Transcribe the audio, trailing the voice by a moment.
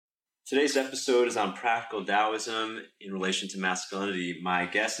Today's episode is on practical Taoism in relation to masculinity. My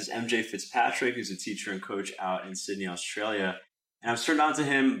guest is MJ Fitzpatrick, who's a teacher and coach out in Sydney, Australia. And I was turned on to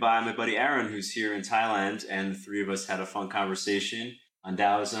him by my buddy Aron, who's here in Thailand, and the three of us had a fun conversation on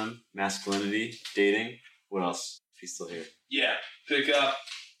Taoism, masculinity, dating. What else? If he's still here. Yeah, pick up,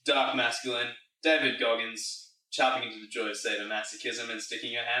 dark masculine, David Goggins, chopping into the joyous state of masochism and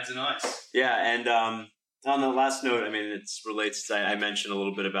sticking your hands in ice. Yeah, and on the last note, it relates to, I mentioned a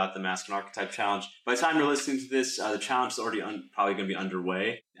little bit about the Masculine Archetype Challenge. By the time you're listening to this, the challenge is already probably going to be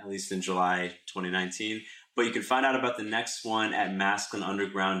underway, at least in July 2019. But you can find out about the next one at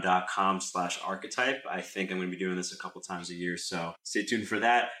masculineunderground.com/archetype. I think I'm going to be doing this a couple times a year, so stay tuned for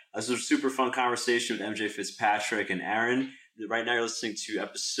that. This was a super fun conversation with MJ Fitzpatrick and Aron. Right now you're listening to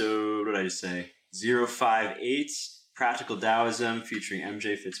episode, what did I just say? 058, Practical Taoism, featuring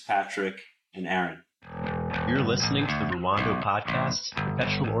MJ Fitzpatrick and Aron. You're listening to the Rwando Podcast,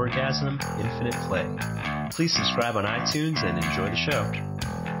 Perpetual Orgasm, Infinite Play. Please subscribe on iTunes and enjoy the show.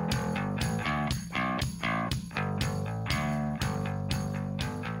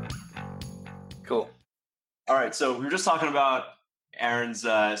 Cool. All right, so we were just talking about Aron's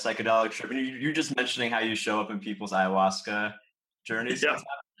psychedelic trip, and you're just mentioning how you show up in people's ayahuasca journeys. Yeah.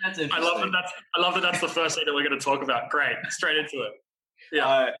 That's I love that that's the first thing that we're going to talk about. Great. Straight into it.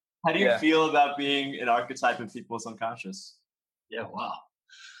 Yeah. How do you feel about being an archetype in people's unconscious? Yeah, wow.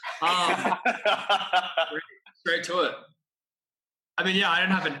 Straight to it. I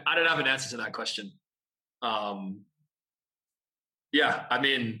don't have an answer to that question. I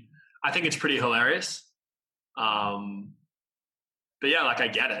think it's pretty hilarious. But yeah, I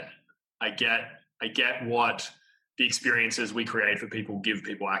get it. I get what the experiences we create for people give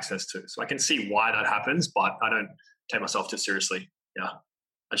people access to. So I can see why that happens, but I don't take myself too seriously. Yeah.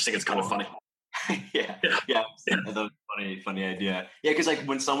 I just think it's kind of funny. Yeah. That's a funny idea. Yeah, because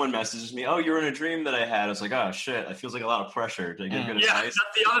when someone messages me, "Oh, you're in a dream that I had," I was like, "Oh shit, that feels like a lot of pressure." To get good advice? That's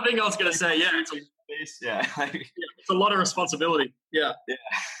the other thing I was going to say. Yeah, it's a lot of responsibility. Yeah.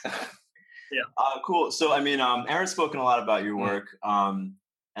 Yeah. Cool. So, Aron's spoken a lot about your work, and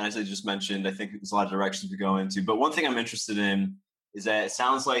as I just mentioned, I think there's a lot of directions to go into. But one thing I'm interested in is that it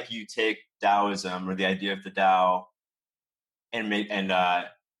sounds like you take Taoism, or the idea of the Tao, and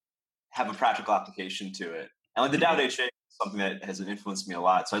have a practical application to it. And the Tao Te Ching is something that has influenced me a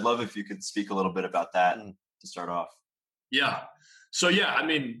lot. So I'd love if you could speak a little bit about that to start off. Yeah. So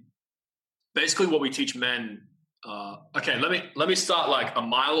basically what we teach men. Let me start a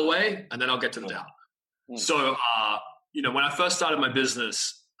mile away, and then I'll get to the Tao. So when I first started my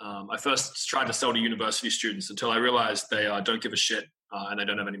business, I first tried to sell to university students until I realized they don't give a shit and they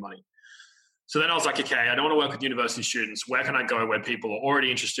don't have any money. So then I was like, okay, I don't want to work with university students. Where can I go where people are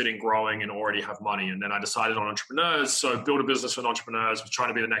already interested in growing and already have money? And then I decided on entrepreneurs. So build a business with entrepreneurs, was trying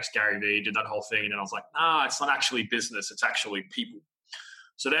to be the next Gary Vee, did that whole thing. And then I was like, it's not actually business. It's actually people.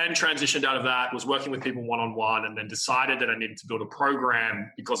 So then transitioned out of that, was working with people one-on-one, and then decided that I needed to build a program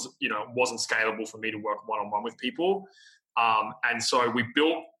because, it wasn't scalable for me to work one-on-one with people. And so we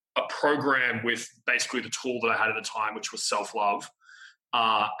built a program with basically the tool that I had at the time, which was self-love.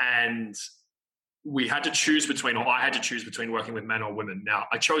 And I had to choose between working with men or women. Now,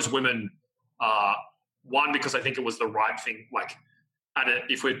 I chose women, one, because I think it was the right thing.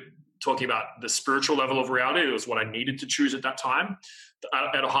 If we're talking about the spiritual level of reality, it was what I needed to choose at that time.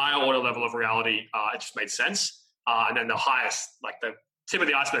 At a higher order level of reality, it just made sense. And then the highest, the tip of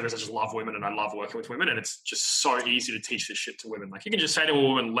the iceberg is I just love women and I love working with women. And it's just so easy to teach this shit to women. You can just say to a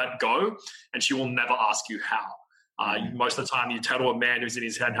woman, let go, and she will never ask you how. Most of the time you tell to a man who's in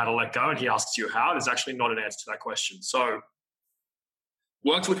his head how to let go and he asks you how. There's actually not an answer to that question. So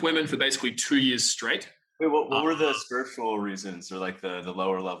worked with women for basically 2 years straight. Wait, what were the spiritual reasons, or the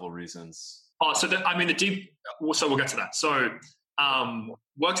lower level reasons? So we'll get to that. So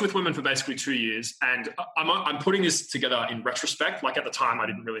worked with women for basically 2 years, and I'm putting this together in retrospect. At the time I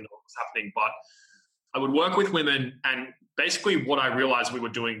didn't really know what was happening, but I would work with women, and basically what I realized we were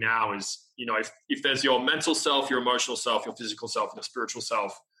doing now is, if there's your mental self, your emotional self, your physical self, and your spiritual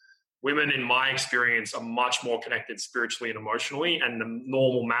self, women, in my experience, are much more connected spiritually and emotionally, and the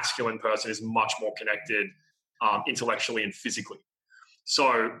normal masculine person is much more connected intellectually and physically.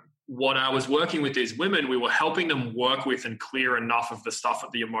 So what I was working with these women, we were helping them work with and clear enough of the stuff at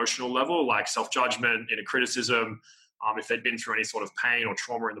the emotional level, like self-judgment, inner criticism, if they'd been through any sort of pain or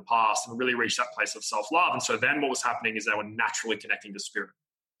trauma in the past, and really reach that place of self-love. And so then what was happening is they were naturally connecting to spirit,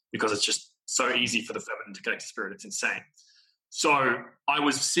 because it's just so easy for the feminine to connect to spirit. It's insane. So I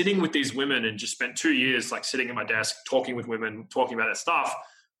was sitting with these women and just spent 2 years sitting at my desk, talking with women, talking about their stuff.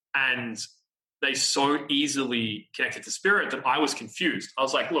 And they so easily connected to spirit that I was confused. I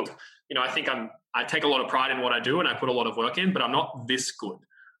was like, look, I take a lot of pride in what I do and I put a lot of work in, but I'm not this good.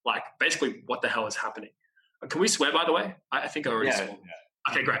 Like, basically, what the hell is happening? Can we swear, by the way? I think I already swore.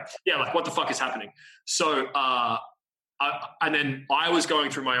 Yeah. Okay, great. Yeah, like, what the fuck is happening? So, and then I was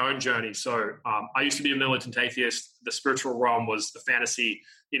going through my own journey. So I used to be a militant atheist. The spiritual realm was the fantasy.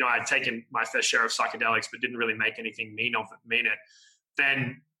 I'd taken my fair share of psychedelics, but didn't really make anything mean it.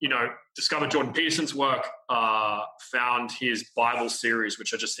 Then, discovered Jordan Peterson's work, found his Bible series,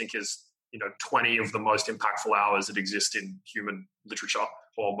 which I just think is, 20 of the most impactful hours that exist in human literature,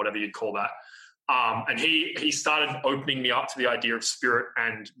 or whatever you'd call that. And he started opening me up to the idea of spirit,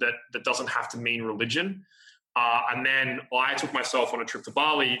 and that doesn't have to mean religion. And then I took myself on a trip to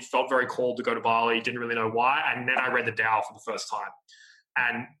Bali, felt very called to go to Bali, didn't really know why. And then I read the Tao for the first time.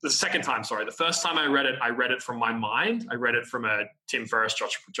 And the first time I read it from my mind. I read it from a Tim Ferriss,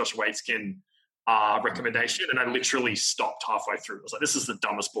 Josh Waitzkin recommendation. And I literally stopped halfway through. I was like, this is the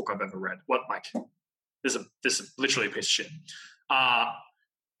dumbest book I've ever read. This is literally a piece of shit.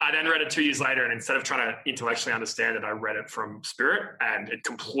 I then read it 2 years later, and instead of trying to intellectually understand it, I read it from spirit, and it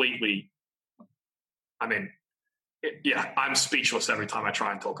completely, I'm speechless every time I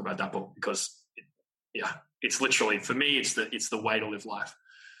try and talk about that book, because it's literally, for me, it's the way to live life.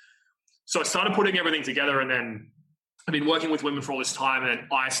 So I started putting everything together, and then I've been working with women for all this time, and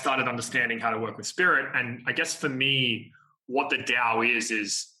I started understanding how to work with spirit. And I guess for me, what the Tao is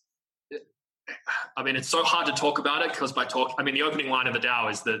it's so hard to talk about it, because the opening line of the Tao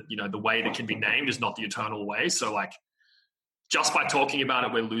is that, the way that can be named is not the eternal way. So like, just by talking about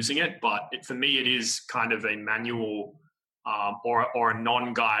it, we're losing it. But for me, it is kind of a manual or a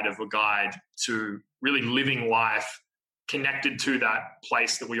non-guide of a guide to really living life connected to that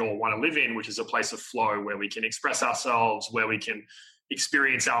place that we all want to live in, which is a place of flow where we can express ourselves, where we can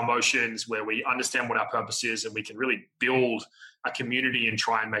experience our emotions, where we understand what our purpose is, and we can really build a community and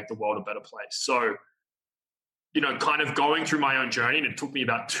try and make the world a better place. So, kind of going through my own journey, and it took me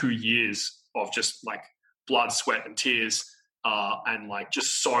about 2 years of just like blood, sweat, and tears, and like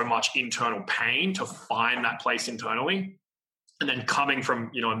just so much internal pain to find that place internally. And then coming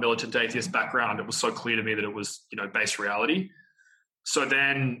from, a militant atheist background, it was so clear to me that it was, base reality. So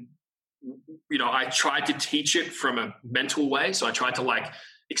then, I tried to teach it from a mental way. So I tried to like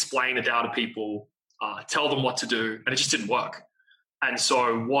explain it out to people, tell them what to do, and it just didn't work. And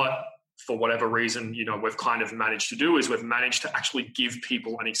so for whatever reason, we've kind of managed to do is we've managed to actually give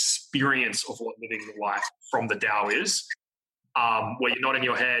people an experience of what living the life from the Tao is, where you're not in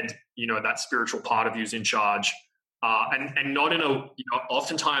your head, that spiritual part of you is in charge. And not in a,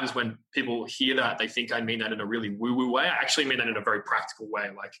 oftentimes when people hear that, they think I mean that in a really woo-woo way. I actually mean that in a very practical way.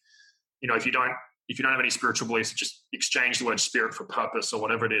 Like, if you don't have any spiritual beliefs, just exchange the word spirit for purpose or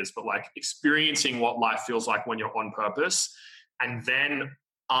whatever it is. But like experiencing what life feels like when you're on purpose. And then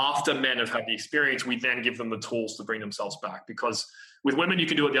after men have had the experience, we then give them the tools to bring themselves back. Because with women, you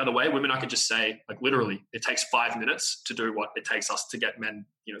can do it the other way. Women, I could just say, like, literally, it takes 5 minutes to do what it takes us to get men,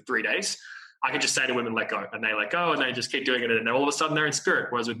 3 days. I can just say to women, let go, and they let go, and they just keep doing it, and then all of a sudden they're in spirit.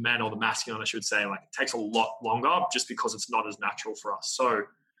 Whereas with men, or the masculine, I should say, like, it takes a lot longer just because it's not as natural for us. So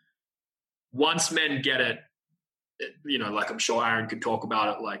once men get it, like I'm sure Aron could talk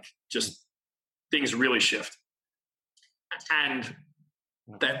about it, like just things really shift. And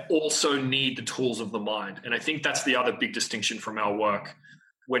they also need the tools of the mind. And I think that's the other big distinction from our work.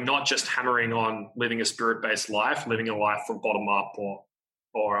 We're not just hammering on living a spirit-based life, living a life from bottom up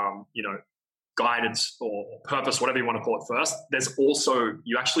or guidance or purpose, whatever you want to call it first. There's also,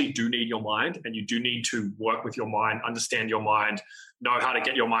 you actually do need your mind, and you do need to work with your mind, understand your mind, know how to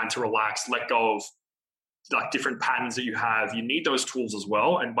get your mind to relax, let go of like different patterns that you have. You need those tools as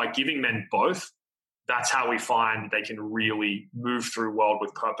well. And by giving men both, that's how we find they can really move through world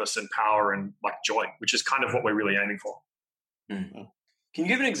with purpose and power and like joy, which is kind of what we're really aiming for. Mm-hmm. Can you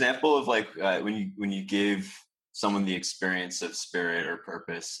give an example of like when you give someone the experience of spirit or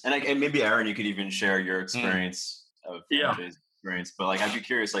purpose, and maybe Aron, you could even share your experience of his experience, but like I'd be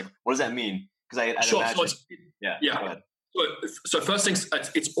curious, like what does that mean? Because I'd imagine, yeah. So first things,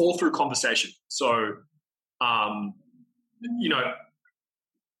 it's all through conversation. So,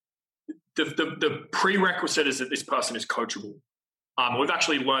 the prerequisite is that this person is coachable. We've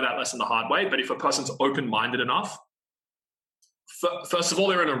actually learned that lesson the hard way. But if a person's open-minded enough, first of all,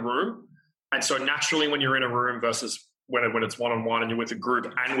 they're in a room. And so naturally when you're in a room versus when it's one-on-one and you're with a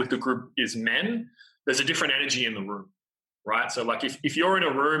group, and with the group is men, there's a different energy in the room, right? So like if you're in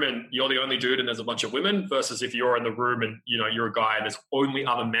a room and you're the only dude and there's a bunch of women, versus if you're in the room and you're a guy and there's only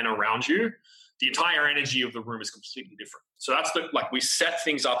other men around you, the entire energy of the room is completely different. So that's we set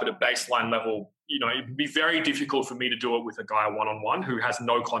things up at a baseline level. It'd be very difficult for me to do it with a guy one-on-one who has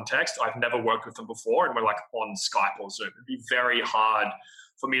no context. I've never worked with them before, and we're on Skype or Zoom. It'd be very hard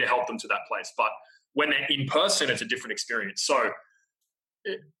for me to help them to that place. But when they're in person, it's a different experience. So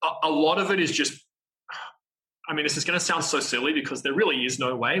a lot of it is just, this is going to sound so silly because there really is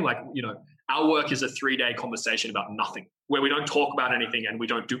no way. Our work is a 3-day conversation about nothing, where we don't talk about anything and we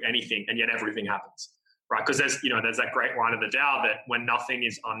don't do anything, and yet everything happens, right? Because there's that great line of the Tao that when nothing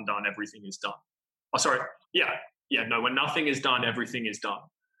is undone, everything is done. Oh, sorry. When nothing is done, everything is done.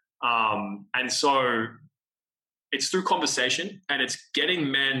 And so it's through conversation, and it's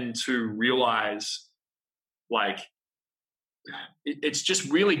getting men to realize, it's just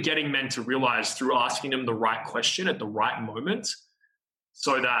really getting men to realize through asking them the right question at the right moment,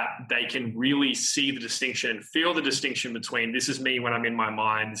 so that they can really see the distinction and feel the distinction between this is me when I'm in my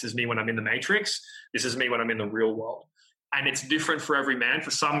mind, this is me when I'm in the matrix, this is me when I'm in the real world. And it's different for every man. For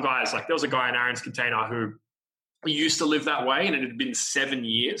some guys, there was a guy in Aron's container who used to live that way, and it had been 7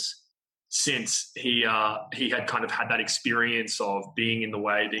 years since he had kind of had that experience of being in the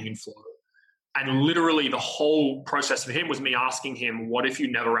way, being in flow. And literally the whole process for him was me asking him, what if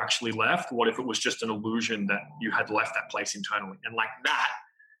you never actually left? What if it was just an illusion that you had left that place internally? And that,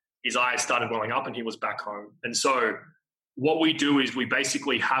 his eyes started welling up and he was back home. And so what we do is we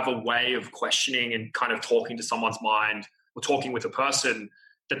basically have a way of questioning and kind of talking to someone's mind or talking with a person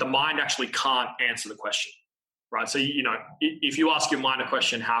that the mind actually can't answer the question, right? So, if you ask your mind a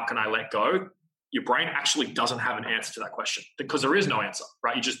question, how can I let go? Your brain actually doesn't have an answer to that question because there is no answer,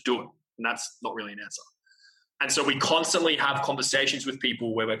 right? You just do it. And that's not really an answer. And so we constantly have conversations with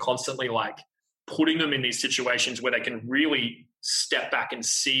people where we're constantly putting them in these situations where they can really step back and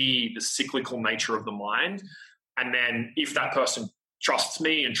see the cyclical nature of the mind. And then if that person trusts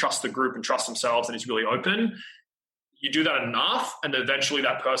me and trusts the group and trusts themselves and is really open, you do that enough, and eventually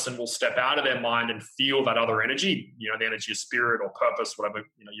that person will step out of their mind and feel that other energy, the energy of spirit or purpose, whatever,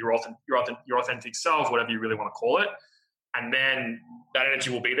 your authentic self, whatever you really want to call it. And then that energy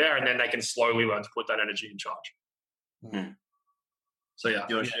will be there, and then they can slowly learn to put that energy in charge. Mm-hmm. So, yeah.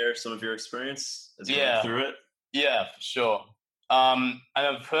 You want to share some of your experience as you went through it? Yeah, for sure. And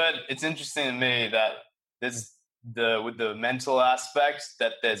I've heard, it's interesting to me that there's with the mental aspect,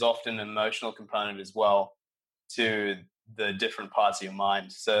 that there's often an emotional component as well to the different parts of your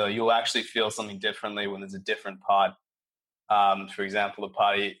mind. So you'll actually feel something differently when there's a different part. For example, a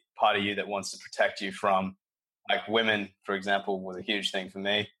part of you that wants to protect you from, women, for example, was a huge thing for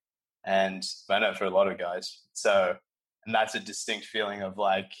me, and I know for a lot of guys. So, and that's a distinct feeling of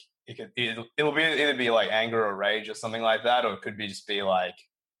it'll be either be anger or rage or something like that, or it could be just be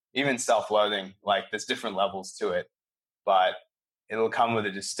even self-loathing. There's different levels to it, but it'll come with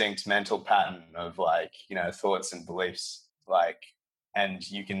a distinct mental pattern of thoughts and beliefs. And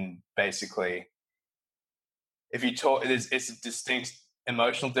you can basically, if you talk, it's a distinct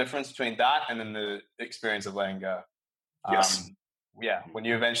emotional difference between that and then the experience of letting go. Yes. When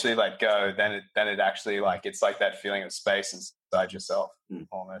you eventually let go, then it actually it's that feeling of space inside yourself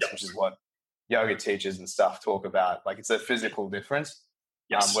almost, which is what yoga teachers and stuff talk about. It's a physical difference.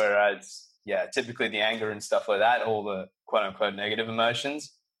 Yes. Whereas typically the anger and stuff like that, all the quote unquote negative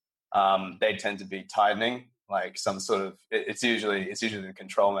emotions, they tend to be tightening, some sort of, it's usually the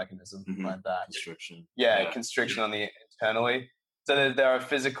control mechanism like that. Constriction. Constriction on the internally. So there are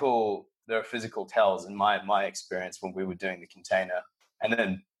physical tells in my experience when we were doing the container, and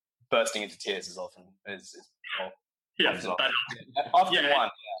then bursting into tears is often often one.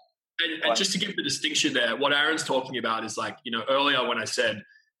 And just to give the distinction there, what Aron's talking about is earlier when I said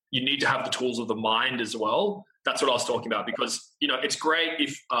you need to have the tools of the mind as well. That's what I was talking about, because it's great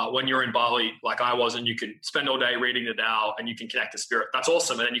if when you're in Bali like I was, and you can spend all day reading the Tao and you can connect to spirit. That's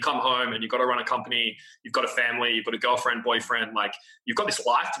awesome. And then you come home and you've got to run a company, you've got a family, you've got a girlfriend, boyfriend, you've got this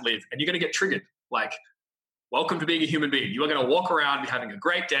life to live, and you're going to get triggered. Welcome to being a human being. You are going to walk around, be having a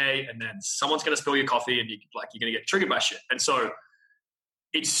great day, and then someone's going to spill your coffee, and you're going to get triggered by shit. And so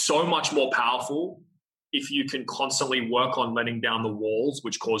it's so much more powerful if you can constantly work on letting down the walls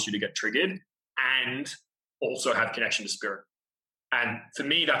which cause you to get triggered, and also have connection to spirit. And for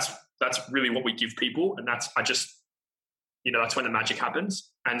me, that's really what we give people. And that's when the magic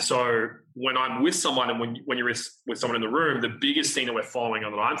happens. And so when I'm with someone, and when you're with someone in the room, the biggest thing that we're following, or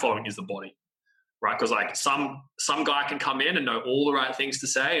that I'm following, is the body, right? Because some guy can come in and know all the right things to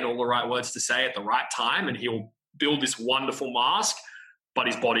say and all the right words to say at the right time, and he'll build this wonderful mask, but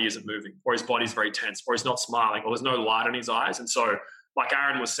his body isn't moving, or his body's very tense, or he's not smiling, or there's no light in his eyes. And so, like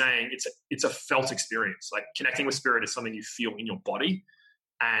Aron was saying, it's a felt experience. Connecting with spirit is something you feel in your body.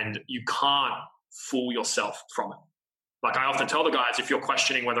 and you can't fool yourself from it. Like I often tell the guys, if you're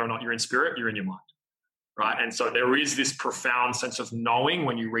questioning whether or not you're in spirit, you're in your mind, right? And so there is this profound sense of knowing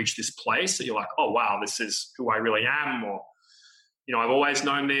when you reach this place that you're like, oh, wow, this is who I really am, or, you know, I've always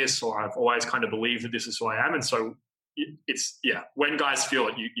known this, or I've always kind of believed that this is who I am. And so it's, when guys feel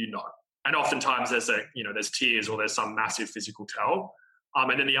it, you know. And oftentimes there's there's tears or there's some massive physical tell.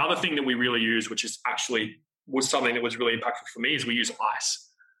 And then the other thing that we really use, which is actually was something that was really impactful for me, is we use ice.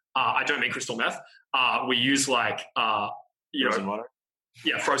 I don't mean crystal meth. We use frozen water.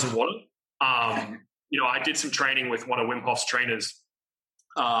 Yeah, frozen water. I did some training with one of Wim Hof's trainers,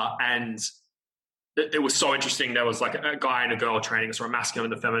 and it was so interesting. There was like a guy and a girl training, so a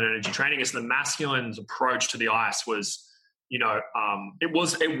masculine and a feminine energy training. So the masculine's approach to the ice was, it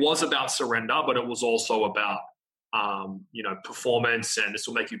was about surrender, but it was also about, performance, and this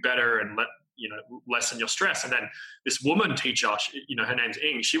will make you better and lessen your stress. And then this woman teacher, her name's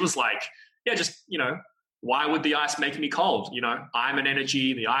Ing, she was like, why would the ice make me cold? I'm an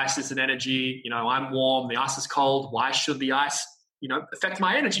energy, the ice is an energy, I'm warm, the ice is cold. Why should the ice, affect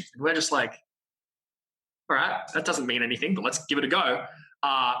my energy? And we're just like, all right, that doesn't mean anything, but let's give it a go.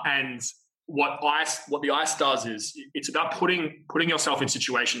 And what the ice does is it's about putting yourself in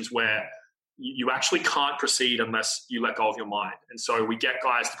situations where you actually can't proceed unless you let go of your mind. And so we get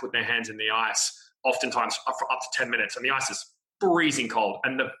guys to put their hands in the ice, oftentimes for up to 10 minutes, and the ice is freezing cold.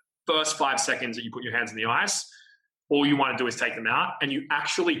 And the first 5 seconds that you put your hands in the ice, all you want to do is take them out, and you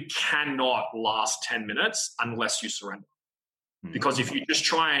actually cannot last 10 minutes unless you surrender. Because if you just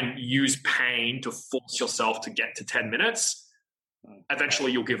try and use pain to force yourself to get to 10 minutes,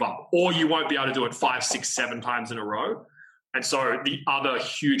 eventually you'll give up, or you won't be able to do it 5, 6, 7 times in a row. And so the other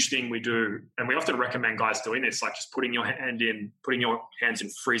huge thing we do, and we often recommend guys doing this, like just putting your hands in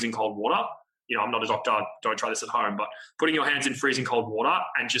freezing cold water. I'm not a doctor, don't try this at home, but putting your hands in freezing cold water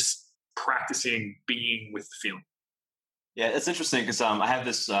and just practicing being with the feeling. Yeah, it's interesting because I have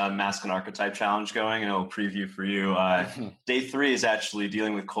this masculine archetype challenge going, and it'll preview for you. Day 3 is actually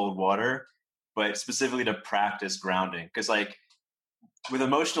dealing with cold water, but specifically to practice grounding. Because with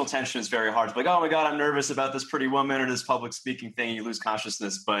emotional tension, it's very hard to be like, oh my God, I'm nervous about this pretty woman or this public speaking thing. You lose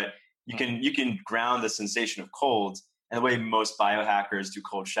consciousness, but you can ground the sensation of cold. And the way most biohackers do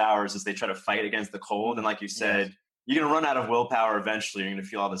cold showers is they try to fight against the cold. And like you said, you're going to run out of willpower eventually. You're going to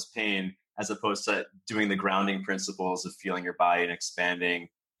feel all this pain, as opposed to doing the grounding principles of feeling your body and expanding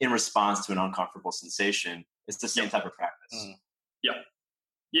in response to an uncomfortable sensation. It's the same type of practice.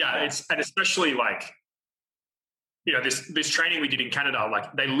 Yeah. And especially this training we did in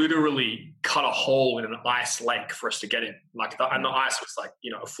Canada, they literally cut a hole in an ice lake for us to get in. And the ice was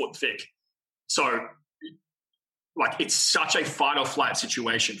a foot thick. So it's such a fight or flight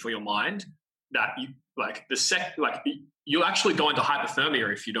situation for your mind that you'll actually go into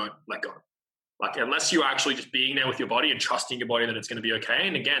hypothermia if you don't let go. Unless you're actually just being there with your body and trusting your body that it's going to be okay.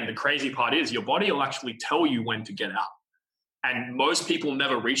 And again, the crazy part is your body will actually tell you when to get out. And most people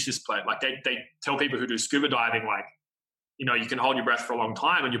never reach this place. They tell people who do scuba diving, you can hold your breath for a long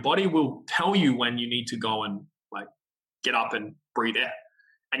time, and your body will tell you when you need to go and get up and breathe air.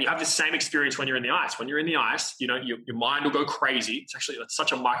 And you have the same experience when you're in the ice. When you're in the ice, your mind will go crazy. It's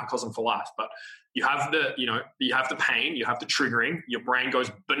such a microcosm for life. But you have the pain, you have the triggering. Your brain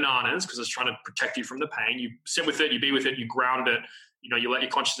goes bananas because it's trying to protect you from the pain. You sit with it, you be with it, you ground it. You let your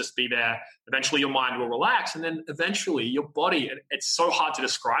consciousness be there. Eventually, your mind will relax, and then eventually, your body. And it's so hard to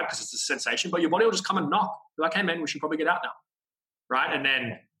describe because it's a sensation, but your body will just come and knock. Be like, "Hey, man, we should probably get out now," right? And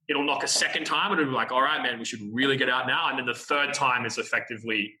then it'll knock a second time, and it'll be like, all right, man, we should really get out now. And then the third time is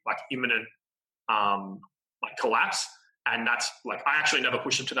effectively imminent collapse. And that's I actually never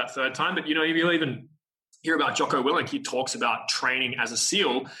pushed him to that third time. But, you'll even hear about Jocko Willink. He talks about training as a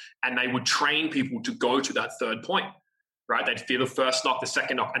SEAL, and they would train people to go to that third point, right? They'd feel the first knock, the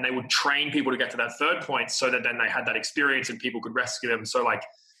second knock, and they would train people to get to that third point so that then they had that experience and people could rescue them. So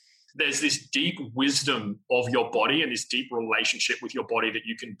there's this deep wisdom of your body and this deep relationship with your body that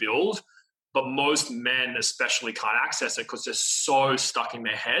you can build. But most men especially can't access it because they're so stuck in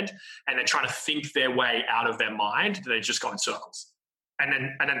their head and they're trying to think their way out of their mind that they just go in circles. And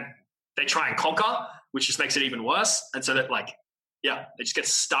then they try and conquer, which just makes it even worse. And so that they just get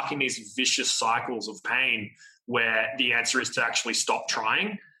stuck in these vicious cycles of pain where the answer is to actually stop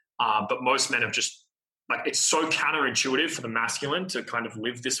trying. But most men have just, it's so counterintuitive for the masculine to kind of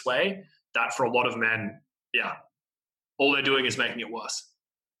live this way that for a lot of men, all they're doing is making it worse.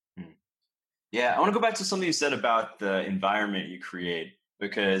 Yeah, I want to go back to something you said about the environment you create,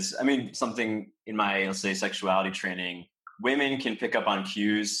 because something in my, let's say, sexuality training, women can pick up on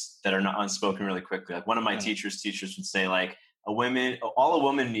cues that are not unspoken really quickly. One of my teachers would say all a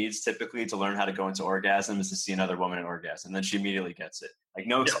woman needs typically to learn how to go into orgasm is to see another woman in orgasm. And then she immediately gets it. Like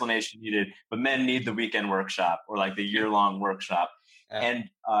no explanation needed, but men need the weekend workshop or like the year-long workshop. Yeah. And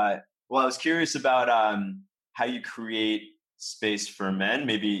well, I was curious about how you create space for men,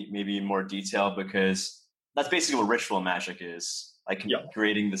 maybe in more detail, because that's basically what ritual magic is, like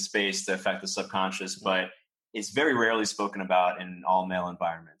creating the space to affect the subconscious, but it's very rarely spoken about in all male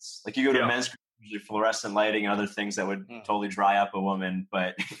environments. Like you go to a men's group, usually fluorescent lighting and other things that would totally dry up a woman,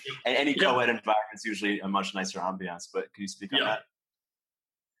 but any co-ed environment is usually a much nicer ambiance. But can you speak on that?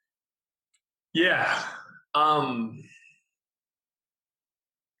 Yeah.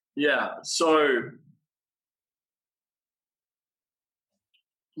 So,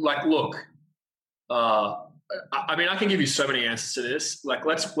 like, look, I mean, I can give you so many answers to this. Like,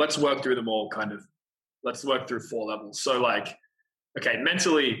 let's work through them all. Let's work through 4 levels. So, like, okay,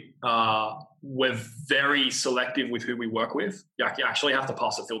 mentally, we're very selective with who we work with. You actually have to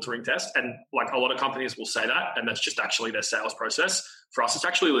pass a filtering test, and like a lot of companies will say that, and that's just actually their sales process. For us, it's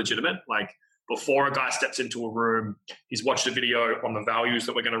actually legitimate. Like, before a guy steps into a room, he's watched a video on the values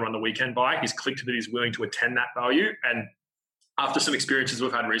that we're going to run the weekend by. He's clicked that he's willing to attend that value. And after some experiences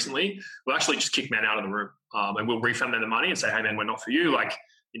we've had recently, we'll actually just kick men out of the room and we'll refund them the money and say, hey, man, we're not for you. Like,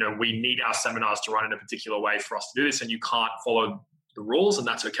 we need our seminars to run in a particular way for us to do this, and you can't follow the rules, and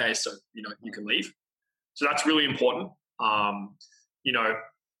that's okay. So, you can leave. So that's really important. I'm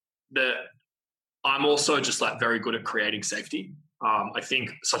also just like very good at creating safety. I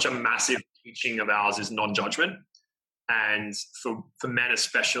think such a massive teaching of ours is non-judgment. And for men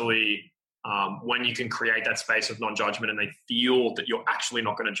especially, when you can create that space of non-judgment and they feel that you're actually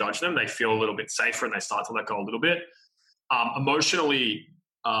not going to judge them, they feel a little bit safer and they start to let go a little bit. Emotionally,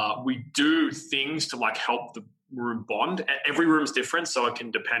 we do things to like help the room bond. Every room's different, so it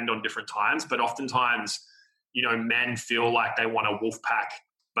can depend on different times. But oftentimes, men feel like they want a wolf pack,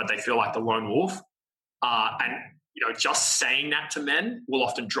 but they feel like the lone wolf. And just saying that to men will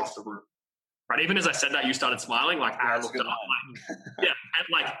often drop the room. Right? Even as I said that, you started smiling. Like Aron looked at us, and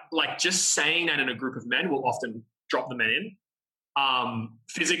like just saying that in a group of men will often drop the men in.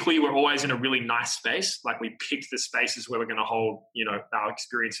 Physically, we're always in a really nice space. Like we picked the spaces where we're going to hold, our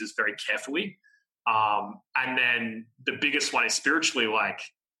experiences very carefully. And then the biggest one is spiritually. Like,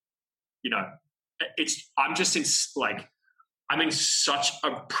 I'm in such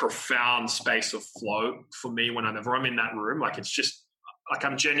a profound space of flow for me whenever I'm in that room. Like it's just like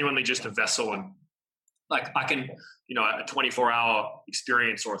I'm genuinely just a vessel, and like I can, a 24-hour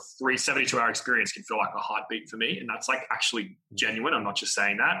experience or a 72-hour experience can feel like a heartbeat for me, and that's like actually genuine. I'm not just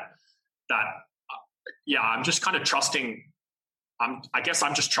saying that. I'm just kind of trusting. I guess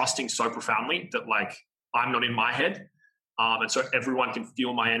I'm just trusting so profoundly that like I'm not in my head, and so everyone can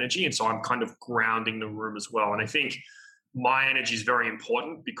feel my energy, and so I'm kind of grounding the room as well. And I think my energy is very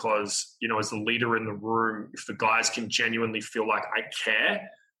important because, as the leader in the room, if the guys can genuinely feel like I care,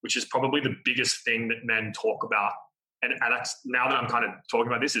 which is probably the biggest thing that men talk about, and that's, now that I'm kind of talking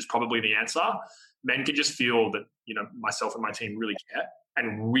about this, is probably the answer. Men can just feel that, myself and my team really care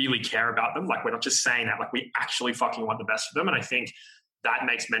and really care about them. Like we're not just saying that, like we actually fucking want the best for them. And I think that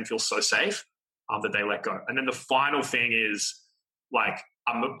makes men feel so safe that they let go. And then the final thing is like,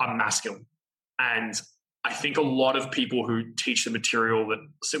 I'm masculine. And I think a lot of people who teach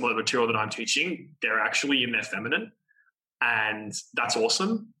similar material that I'm teaching, they're actually in their feminine, and that's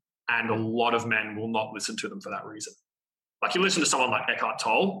awesome. And a lot of men will not listen to them for that reason. Like you listen to someone like Eckhart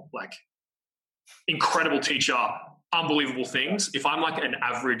Tolle, like incredible teacher, unbelievable things. If I'm like an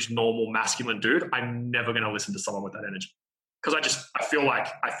average, normal, masculine dude, I'm never going to listen to someone with that energy because I feel like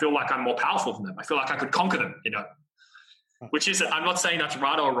I'm more powerful than them. I feel like I could conquer them, Which is, I'm not saying that's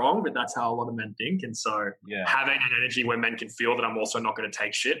right or wrong, but that's how a lot of men think. And so having an energy where men can feel that I'm also not going to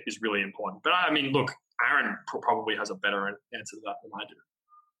take shit is really important. But I mean, look, Aron probably has a better answer to that than I do.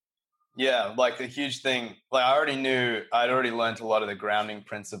 Yeah, like the huge thing, like I'd already learned a lot of the grounding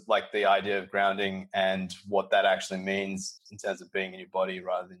principle, like the idea of grounding and what that actually means in terms of being in your body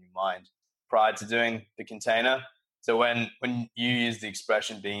rather than your mind prior to doing the container. So when you use the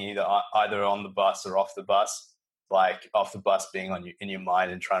expression being either on the bus or off the bus, like off the bus being in your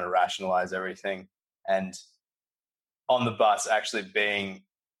mind and trying to rationalize everything, and on the bus actually being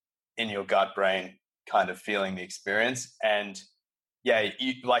in your gut brain, kind of feeling the experience. And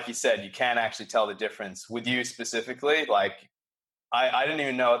like you said, you can actually tell the difference with you specifically. Like I didn't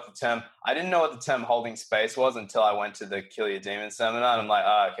even know I didn't know what the term holding space was until I went to the Kill Your Demon seminar. And I'm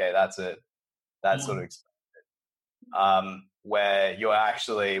like, okay, that's it. That sort of explains it. Where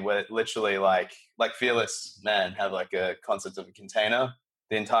literally like fearless men have like a concept of a container.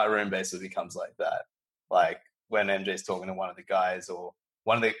 The entire room basically becomes like that. Like when MJ's talking to one of the guys, or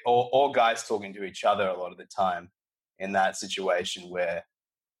or guys talking to each other a lot of the time in that situation where,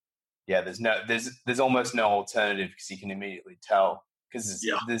 there's almost no alternative, because you can immediately tell, because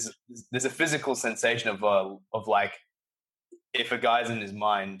there's a physical sensation of like, if a guy's in his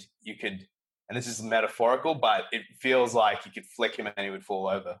mind, you could, and this is metaphorical, but it feels like you could flick him and he would fall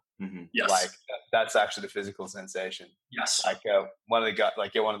over. Mm-hmm. Yes. Like that's actually the physical sensation. Yes. Like one of the guys,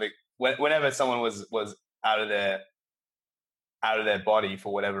 like whenever someone was out of their body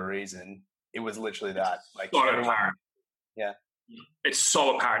for whatever reason, it was literally that. Like so apparent. Yeah. It's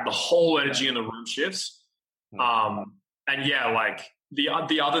so apparent. The whole energy in the room shifts. And like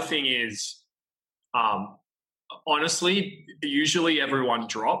the other thing is, honestly, usually everyone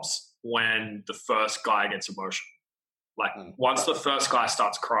drops when the first guy gets emotional. Like once the first guy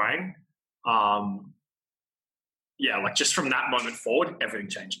starts crying, like just from that moment forward, everything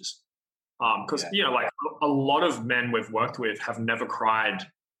changes. Because like a lot of men we've worked with have never cried,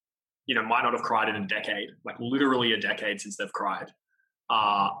 might not have cried in a decade, like literally a decade since they've cried.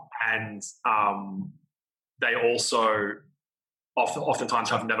 And they also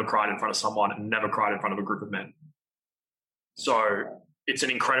oftentimes have never cried in front of someone and never cried in front of a group of men. So it's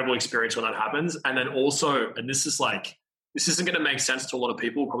an incredible experience when that happens. And then also, and this isn't going to make sense to a lot of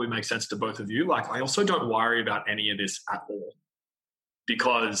people, probably make sense to both of you. Like, I also don't worry about any of this at all,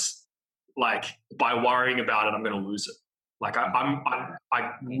 because like by worrying about it, I'm going to lose it. Like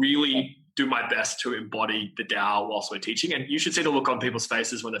I really do my best to embody the Tao whilst we're teaching. And you should see the look on people's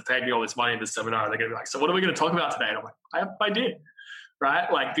faces when they've paid me all this money in this seminar. They're going to be like, so what are we going to talk about today? And I'm like, I have no idea.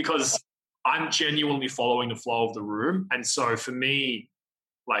 Right? Like, because I'm genuinely following the flow of the room. And so for me,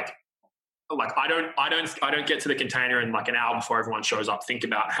 like I don't get to the container and like an hour before everyone shows up, think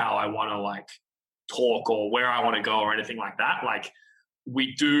about how I want to like talk or where I want to go or anything like that. Like,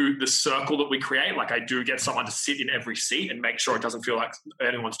 we do the circle that we create. Like, I do get someone to sit in every seat and make sure it doesn't feel like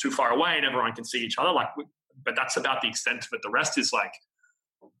anyone's too far away and everyone can see each other. Like, but that's about the extent of it. The rest is like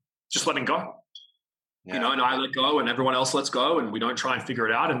just letting go, and I let go and everyone else lets go, and we don't try and figure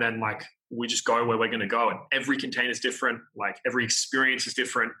it out. And then like, we just go where we're going to go. And every container is different. Like, every experience is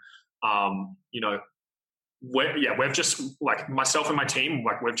different. We've just, like, myself and my team,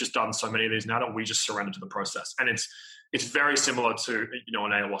 like, we've just done so many of these now that we just surrender to the process. And it's very similar to,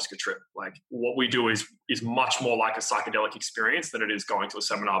 an ayahuasca trip. Like, what we do is much more like a psychedelic experience than it is going to a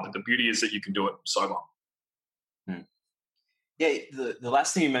seminar. But the beauty is that you can do it sober. Yeah. The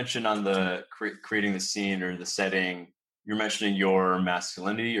last thing you mentioned on the creating the scene or the setting, you're mentioning your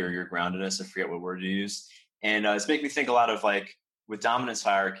masculinity or your groundedness. I forget what word you used. And it's making me think a lot of like, with dominance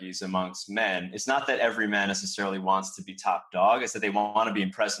hierarchies amongst men, it's not that every man necessarily wants to be top dog. It's that they want to be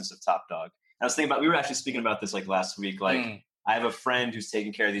in presence of top dog. And I was thinking about, we were actually speaking about this like last week. Like, I have a friend who's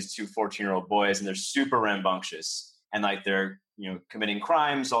taking care of these two 14-year-old boys, and they're super rambunctious, and like they're, committing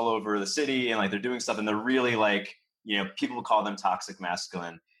crimes all over the city, and like they're doing stuff, and they're really like, people will call them toxic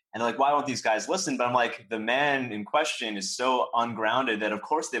masculine. And like, why won't these guys listen? But I'm like, the man in question is so ungrounded that of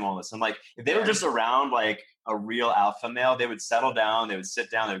course they won't listen. I'm like, if they were just around like a real alpha male, they would settle down, they would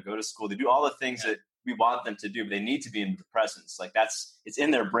sit down, they would go to school, they do all the things that we want them to do, but they need to be in the presence. Like, it's in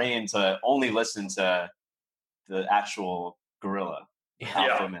their brain to only listen to the actual gorilla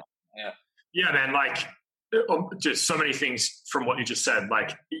alpha male. Yeah, man. Like, just so many things from what you just said.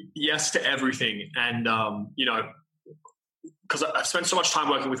 Like, yes to everything. And, because I've spent so much time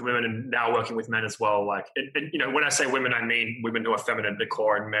working with women and now working with men as well. Like, when I say women, I mean women who are feminine at the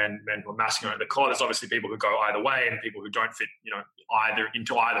core and men who are masculine at the core. There's obviously people who go either way and people who don't fit, either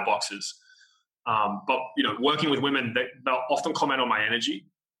into either boxes. But working with women, they'll often comment on my energy.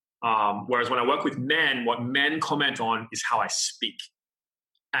 Whereas when I work with men, what men comment on is how I speak.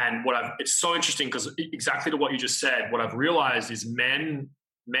 And it's so interesting because exactly to what you just said, what I've realized is men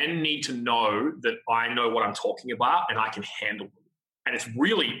need to know that I know what I'm talking about and I can handle them. And it's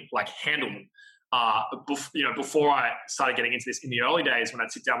really like handle them. Before I started getting into this in the early days, when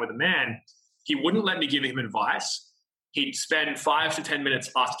I'd sit down with a man, he wouldn't let me give him advice. He'd spend 5 to 10 minutes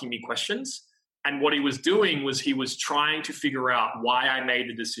asking me questions. And what he was doing was he was trying to figure out why I made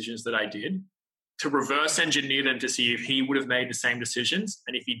the decisions that I did, to reverse engineer them to see if he would have made the same decisions.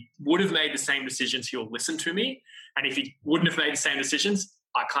 And if he would have made the same decisions, he'll listen to me. And if he wouldn't have made the same decisions,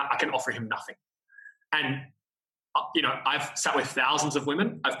 I can offer him nothing. And, I've sat with thousands of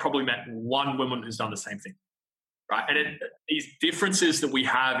women. I've probably met one woman who's done the same thing, right? And these differences that we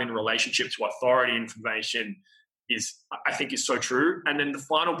have in relationship to authority information I think is so true. And then the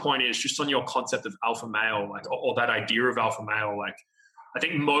final point is just on your concept of alpha male, like, or that idea of alpha male. Like, I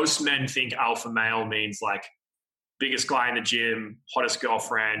think most men think alpha male means like biggest guy in the gym, hottest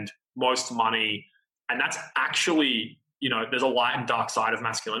girlfriend, most money. And that's actually, there's a light and dark side of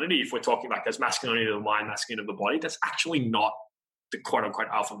masculinity. If we're talking like there's masculinity of the mind, masculinity of the body, that's actually not the quote unquote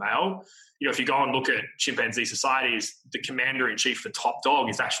alpha male. If you go and look at chimpanzee societies, the commander in chief, the top dog,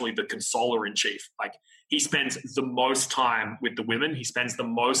 is actually the consoler in chief. Like he spends the most time with the women. He spends the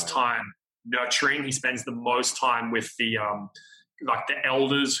most time nurturing. He spends the most time with the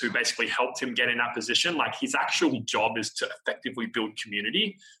elders who basically helped him get in that position. Like his actual job is to effectively build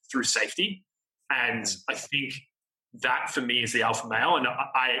community through safety. And I think that for me is the alpha male. And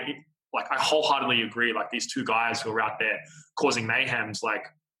I wholeheartedly agree. Like these two guys who are out there causing mayhems, like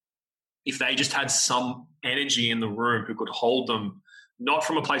if they just had some energy in the room who could hold them, not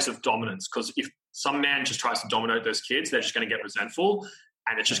from a place of dominance, because if some man just tries to dominate those kids, they're just going to get resentful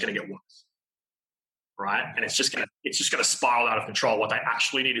and it's just going to get worse. Right. And it's just going to spiral out of control. What they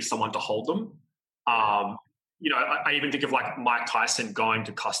actually need is someone to hold them. I even think of like Mike Tyson going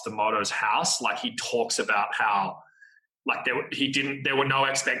to Customoto's house. Like he talks about how like there were no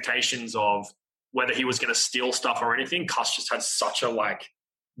expectations of whether he was going to steal stuff or anything. Cus just had such a like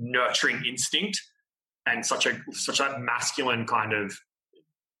nurturing instinct and such a masculine kind of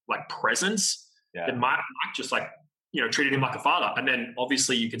like presence. Yeah. And Mike just like, treated him like a father. And then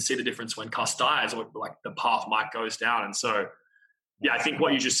obviously you can see the difference when Cus dies, or like the path Mike goes down. And so, yeah, I think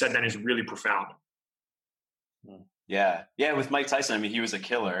what you just said then is really profound. Yeah. Yeah. With Mike Tyson, I mean, he was a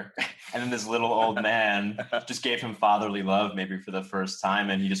killer. And then this little old man just gave him fatherly love, maybe for the first time.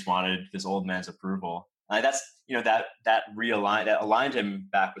 And he just wanted this old man's approval. And that's, that aligned him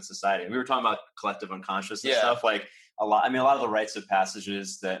back with society. We were talking about collective unconscious and stuff. Like a lot of the rites of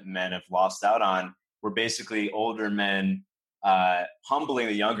passages that men have lost out on were basically older men humbling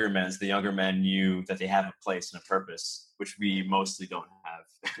the younger men, as the younger men knew that they have a place and a purpose, which we mostly don't have.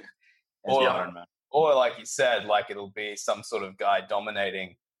 Or like you said, like it'll be some sort of guy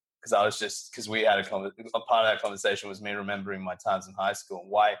dominating. Because we had a part of that conversation was me remembering my times in high school.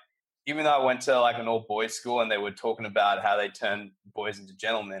 Why, even though I went to like an all boys school and they were talking about how they turn boys into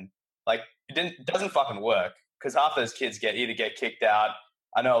gentlemen, like it doesn't fucking work, because half those kids either get kicked out.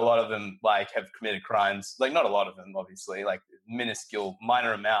 I know a lot of them like have committed crimes, like not a lot of them, obviously, like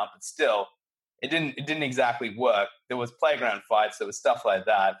minor amount, but still it didn't exactly work. There was playground fights, there was stuff like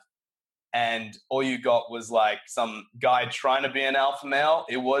that. And all you got was like some guy trying to be an alpha male.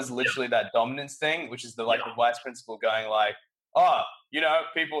 It was literally that dominance thing, which is the vice principal going like,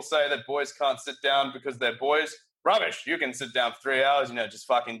 people say that boys can't sit down because they're boys. Rubbish. You can sit down for 3 hours, just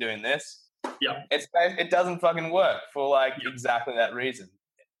fucking doing this. Yeah. It doesn't fucking work for like exactly that reason.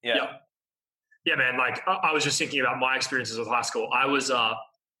 Yeah. Yeah, man. Like I was just thinking about my experiences with high school. I was,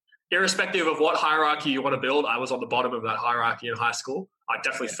 irrespective of what hierarchy you want to build, I was on the bottom of that hierarchy in high school. I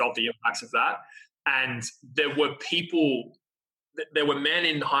definitely felt the impacts of that. And there were men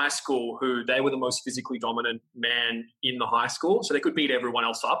in high school who they were the most physically dominant man in the high school. So they could beat everyone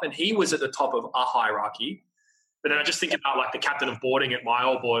else up. And he was at the top of a hierarchy. But then I just think about like the captain of boarding at my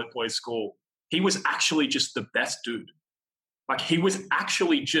old boys' school. He was actually just the best dude. Like he was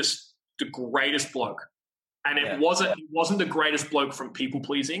actually just the greatest bloke. And it wasn't the greatest bloke from people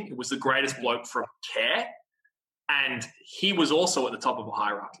pleasing. It was the greatest bloke from care. And he was also at the top of a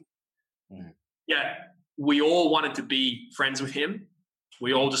hierarchy. Mm. Yeah, we all wanted to be friends with him.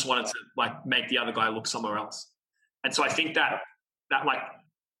 We all just wanted to like make the other guy look somewhere else. And so I think that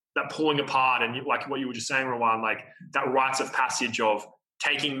pulling apart and like what you were just saying, Rowan, like that rites of passage of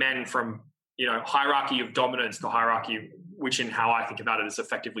taking men from, hierarchy of dominance to hierarchy, which in how I think about it is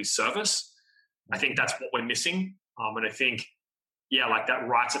effectively service. I think that's what we're missing. And I think, like that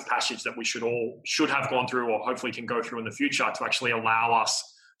rites of passage that we should have gone through, or hopefully can go through in the future, to actually allow us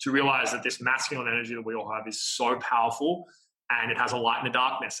to realize that this masculine energy that we all have is so powerful, and it has a light and a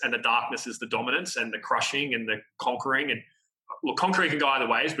darkness. And the darkness is the dominance and the crushing and the conquering. And look, conquering can go either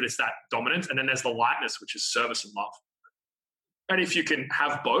ways, but it's that dominance. And then there's the lightness, which is service and love. And if you can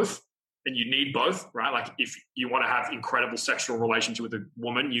have both, and you need both, right? Like if you want to have incredible sexual relationship with a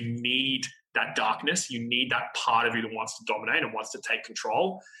woman, you need that darkness. You need that part of you that wants to dominate and wants to take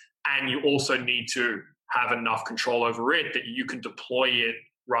control. And you also need to have enough control over it that you can deploy it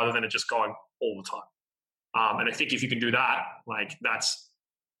rather than it just going all the time. And I think if you can do that, like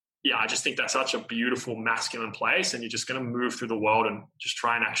I just think that's such a beautiful masculine place, and you're just going to move through the world and just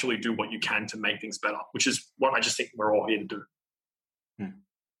try and actually do what you can to make things better, which is what I just think we're all here to do.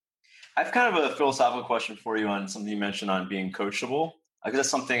 I have kind of a philosophical question for you on something you mentioned on being coachable. Because that's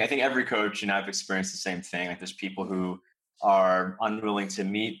something I think every coach, I've experienced the same thing. Like there's people who are unwilling to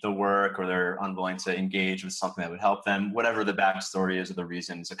meet the work, or they're unwilling to engage with something that would help them, whatever the backstory is or the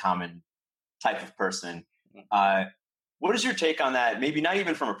reason. It's a common type of person. What is your take on that? Maybe not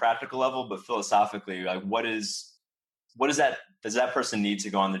even from a practical level, but philosophically, like what is that? Does that person need to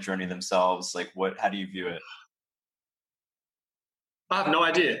go on the journey themselves? Like how do you view it? I have no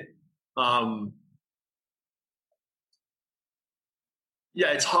idea.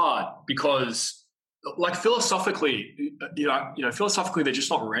 Yeah, it's hard because, like, philosophically, philosophically, they're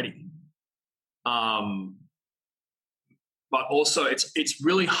just not ready. But also, it's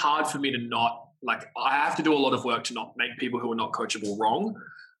really hard for me to not, like, I have to do a lot of work to not make people who are not coachable wrong,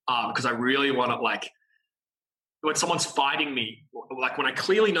 because I really want to, like, when someone's fighting me, like when I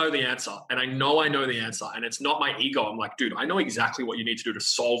clearly know the answer and I know the answer and it's not my ego, I'm like, dude, I know exactly what you need to do to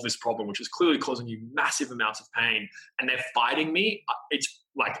solve this problem, which is clearly causing you massive amounts of pain, and they're fighting me. It's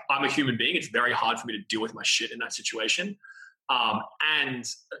like, I'm a human being. It's very hard for me to deal with my shit in that situation. And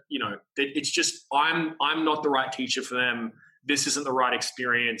it's just, I'm not the right teacher for them. This isn't the right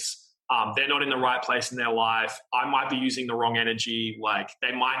experience. They're not in the right place in their life. I might be using the wrong energy. Like,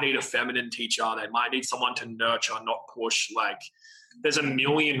 they might need a feminine teacher. They might need someone to nurture, not push. Like, there's a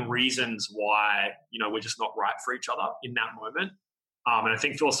million reasons why, we're just not right for each other in that moment. And I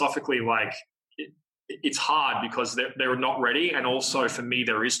think philosophically, like, it's hard because they're not ready. And also for me,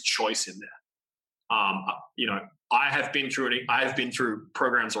 there is choice in there. I have been through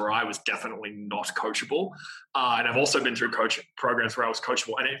programs where I was definitely not coachable. And I've also been through programs where I was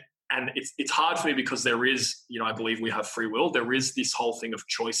coachable. And it's hard for me because there is, I believe we have free will. There is this whole thing of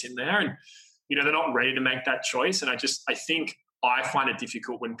choice in there, and they're not ready to make that choice. And I think I find it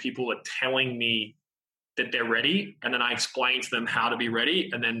difficult when people are telling me that they're ready, and then I explain to them how to be ready,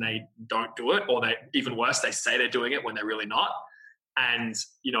 and then they don't do it, or even worse, they say they're doing it when they're really not. And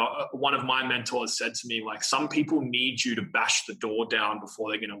one of my mentors said to me, like, some people need you to bash the door down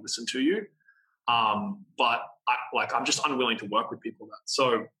before they're going to listen to you. But I'm just unwilling to work with people like that.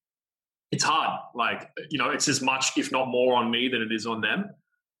 So it's hard. Like, it's as much, if not more, on me than it is on them.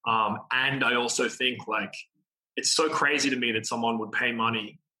 And I also think, like, it's so crazy to me that someone would pay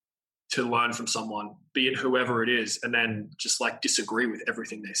money to learn from someone, be it whoever it is, and then just, like, disagree with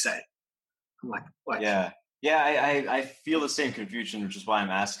everything they say. I'm like yeah. I feel the same confusion, which is why I'm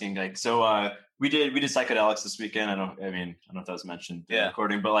asking. Like, so we did psychedelics this weekend. I don't know if that was mentioned in the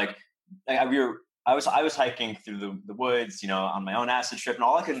recording, but like I was hiking through the woods, on my own acid trip, and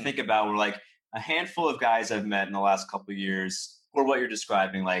all I could think about were like a handful of guys I've met in the last couple of years, or what you're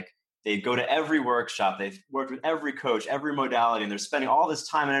describing. Like, they'd go to every workshop, they've worked with every coach, every modality, and they're spending all this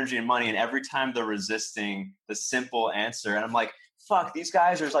time, energy, and money, and every time they're resisting the simple answer. And I'm like, fuck, these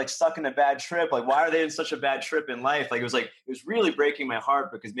guys are like stuck in a bad trip. Like, why are they in such a bad trip in life? Like, it was really breaking my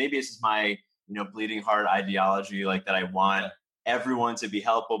heart, because maybe this is my, bleeding heart ideology, like, that I want everyone to be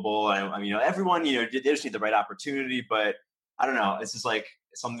helpable. And everyone, they just need the right opportunity. But I don't know. It's just like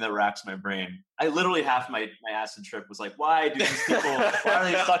something that racks my brain. I literally, half my acid trip was like, why do these people, why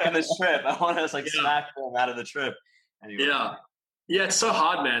are they stuck in this trip? I want to smack them out of the trip. Anyway. Yeah. It's so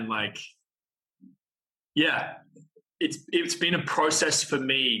hard, man. Like, yeah. It's been a process for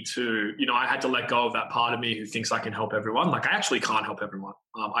me to, I had to let go of that part of me who thinks I can help everyone. Like, I actually can't help everyone.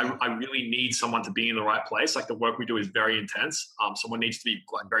 I really need someone to be in the right place. Like, the work we do is very intense. Someone needs to be,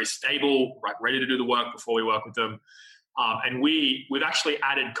 like, very stable, right, ready to do the work before we work with them. And we've actually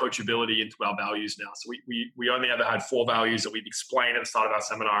added coachability into our values now. So we only ever had 4 values that we'd explain at the start of our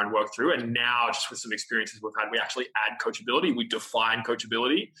seminar and work through. And now, just with some experiences we've had, we actually add coachability. We define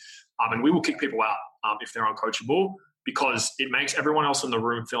coachability, and we will kick people out if they're uncoachable, because it makes everyone else in the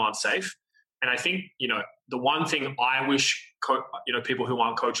room feel unsafe. And I think, the one thing I wish, people who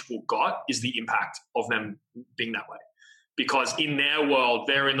aren't coachable got is the impact of them being that way. Because in their world,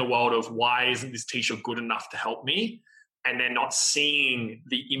 they're in the world of, why isn't this teacher good enough to help me? And they're not seeing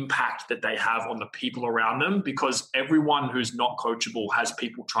the impact that they have on the people around them, because everyone who's not coachable has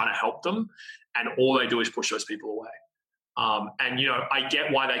people trying to help them, and all they do is push those people away. I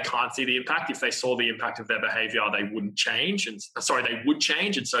get why they can't see the impact. If they saw the impact of their behavior, they wouldn't change. They would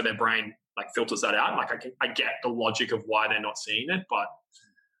change. And so their brain, like, filters that out. Like, I get the logic of why they're not seeing it, but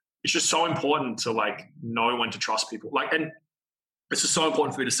it's just so important to, like, know when to trust people. Like, and it's just so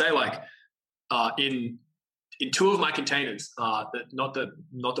important for me to say, like, in 2 of my containers, not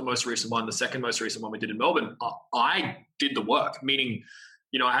the most recent one, the second most recent one we did in Melbourne, I did the work, meaning,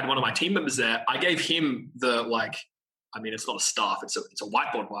 I had one of my team members there. I gave him the, like, it's not a staff, it's a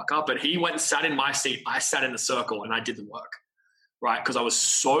whiteboard marker, but he went and sat in my seat. I sat in the circle and I did the work, right? Because I was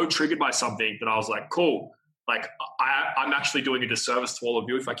so triggered by something that I was like, cool, like, I'm actually doing a disservice to all of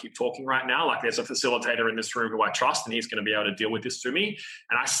you if I keep talking right now. Like, there's a facilitator in this room who I trust, and he's going to be able to deal with this through me.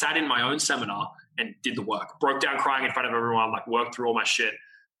 And I sat in my own seminar and did the work, broke down crying in front of everyone, like, worked through all my shit.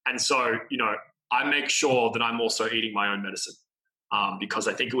 And so, I make sure that I'm also eating my own medicine, because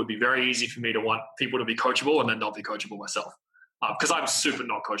I think it would be very easy for me to want people to be coachable and then not be coachable myself. Because I'm super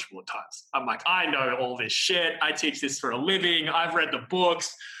not coachable at times. I'm like, I know all this shit. I teach this for a living. I've read the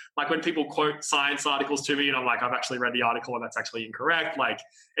books. Like when people quote science articles to me and I'm like, I've actually read the article and that's actually incorrect. Like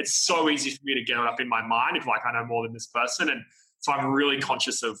it's so easy for me to get up in my mind if like I know more than this person. And so I'm really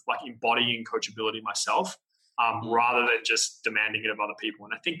conscious of like embodying coachability myself, rather than just demanding it of other people.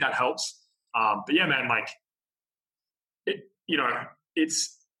 And I think that helps. But yeah, man, like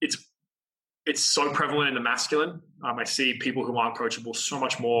it's so prevalent in the masculine. I see people who aren't coachable so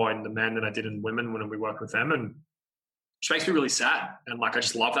much more in the men than I did in women when we work with them. And which makes me really sad. And like, I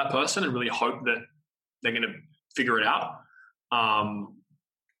just love that person and really hope that they're going to figure it out.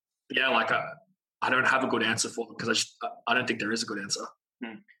 Yeah, like I don't have a good answer for them because I don't think there is a good answer.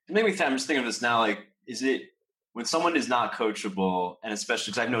 Maybe I'm just thinking of this now. Like, is it when someone is not coachable, and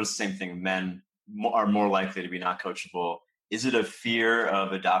especially because I've noticed the same thing, men are more likely to be not coachable. Is it a fear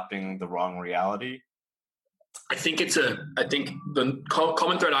of adopting the wrong reality? I think the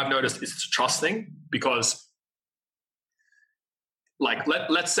common thread I've noticed is it's a trust thing, because like,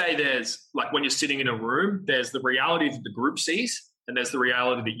 let's say there's like when you're sitting in a room, there's the reality that the group sees and there's the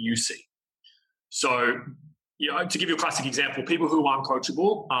reality that you see. So, to give you a classic example, people who aren't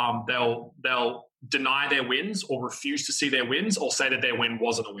coachable, they'll deny their wins or refuse to see their wins or say that their win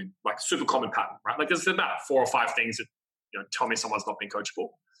wasn't a win. Like super common pattern, right? Like there's about 4 or 5 things that tell me someone's not been coachable.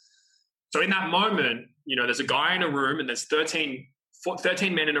 So in that moment, there's a guy in a room and there's 13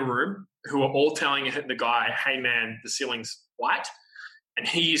 men in a room who are all telling the guy, hey man, the ceiling's white. And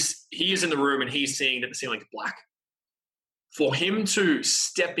he is in the room and he's seeing that the ceiling's black. For him to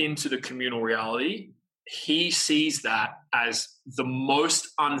step into the communal reality, he sees that as the most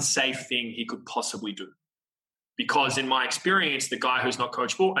unsafe thing he could possibly do. Because in my experience, the guy who's not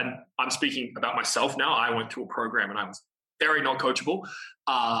coachable, and I'm speaking about myself now, I went through a program and I was very not coachable.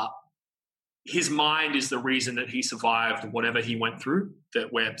 His mind is the reason that he survived whatever he went through,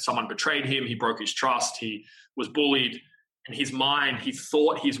 that where someone betrayed him, he broke his trust, he was bullied, and his mind, he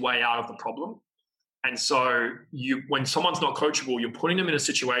thought his way out of the problem. And so when someone's not coachable, you're putting them in a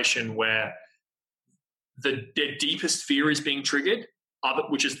situation where their deepest fear is being triggered,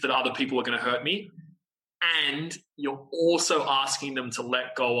 which is that other people are going to hurt me. And you're also asking them to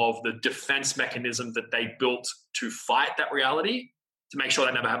let go of the defense mechanism that they built to fight that reality, to make sure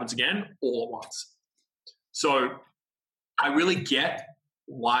that never happens again, all at once. So I really get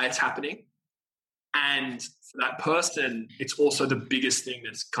why it's happening. And for that person, it's also the biggest thing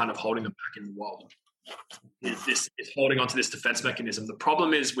that's kind of holding them back in the world. It's holding on to this defense mechanism. The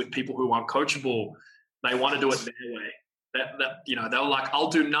problem is with people who aren't coachable, they want to do it their way. They're like, I'll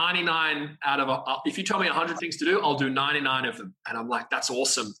do 99 out of if you tell me 100 things to do, I'll do 99 of them. And I'm like, that's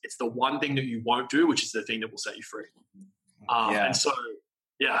awesome. It's the one thing that you won't do, which is the thing that will set you free. And so,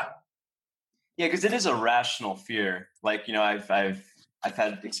 yeah, because it is a rational fear. Like, I've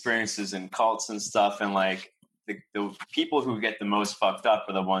had experiences in cults and stuff, and like the people who get the most fucked up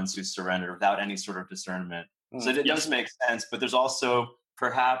are the ones who surrender without any sort of discernment. So it does make sense, but there's also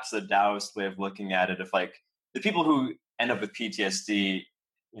perhaps a Taoist way of looking at it. If like the people who end up with PTSD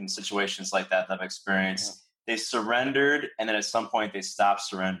in situations like that I've experienced, they surrendered, and then at some point they stopped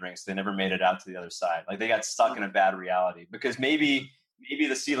surrendering, so they never made it out to the other side. Like they got stuck in a bad reality because maybe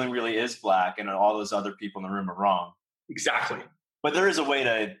the ceiling really is black and all those other people in the room are wrong. Exactly. But there is a way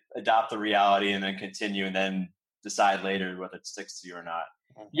to adopt the reality and then continue and then decide later whether it sticks to you or not.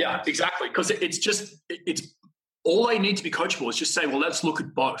 Yeah, exactly. Because it's all they need to be coachable is just say, well, let's look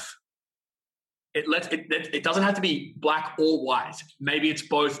at both. It doesn't have to be black or white. Maybe it's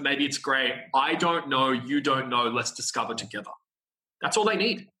both. Maybe it's gray. I don't know. You don't know. Let's discover together. That's all they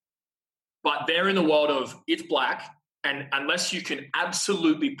need. But they're in the world of it's black. And unless you can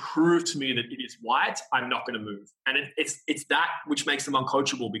absolutely prove to me that it is white, I'm not going to move. And it's that which makes them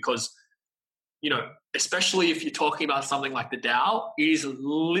uncoachable because, especially if you're talking about something like the Tao,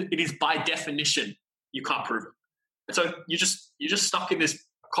 it is by definition, you can't prove it. And so you're just stuck in this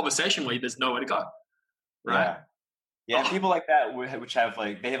conversation where there's nowhere to go. Right? Yeah. People like that, which have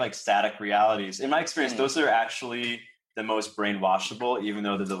they have static realities. In my experience, those are actually the most brainwashable, even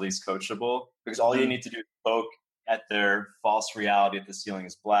though they're the least coachable, because all you need to do is poke at their false reality that the ceiling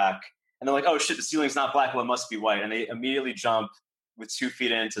is black. And they're like, oh shit, the ceiling's not black. Well, it must be white. And they immediately jump with 2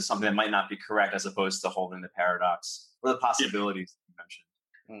 feet into something that might not be correct, as opposed to holding the paradox or the possibilities you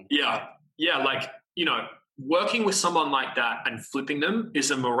mentioned. Yeah. Working with someone like that and flipping them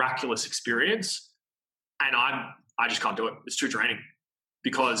is a miraculous experience. And I just can't do it. It's too draining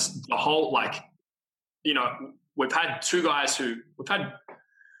because the whole, we've had 2 guys we've had a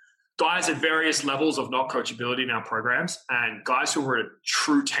guys at various levels of not coachability in our programs, and guys who were a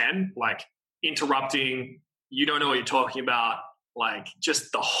true 10, like interrupting, you don't know what you're talking about, like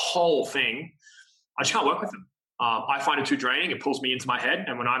just the whole thing. I just can't work with them. I find it too draining. It pulls me into my head.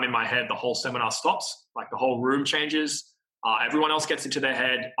 And when I'm in my head, the whole seminar stops. Like the whole room changes. Everyone else gets into their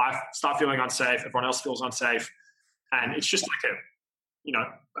head. I start feeling unsafe. Everyone else feels unsafe. And it's just like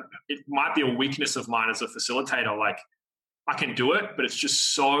it might be a weakness of mine as a facilitator. Like I can do it, but it's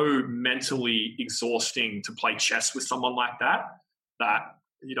just so mentally exhausting to play chess with someone like that,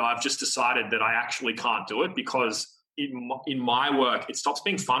 I've just decided that I actually can't do it because in my work, it stops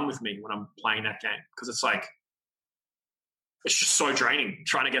being fun with me when I'm playing that game because it's like, it's just so draining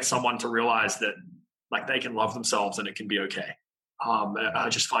trying to get someone to realize that like they can love themselves and it can be okay. I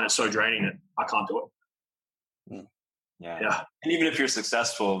just find it so draining that I can't do it. Yeah. And even if you're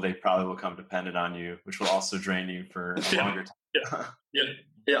successful, they probably will come dependent on you, which will also drain you for a longer time.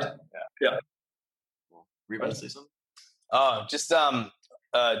 Yeah. Were you about to say something? Oh, just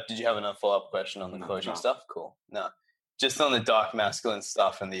did you have another follow-up question on the coaching stuff? Cool. No, just on the dark masculine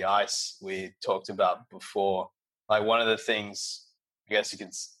stuff and the ice we talked about before. Like one of the things, I guess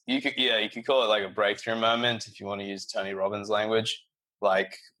you could call it like a breakthrough moment if you want to use Tony Robbins' language.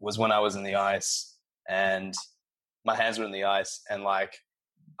 Like was when I was in the ice and my hands were in the ice, and like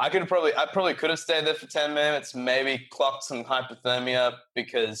I probably could have stayed there for 10 minutes, maybe clocked some hypothermia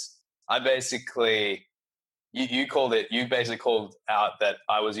because I basically. You basically called out that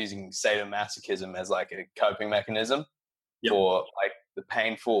I was using sadomasochism as like a coping mechanism for like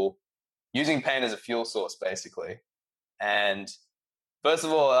using pain as a fuel source, basically. And first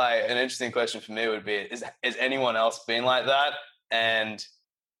of all, an interesting question for me would be, is anyone else been like that? And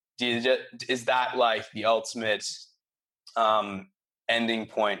is that like the ultimate ending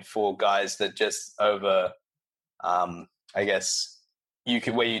point for guys that just over, I guess,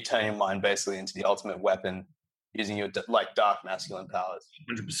 where you turn your mind basically into the ultimate weapon using your like dark masculine powers?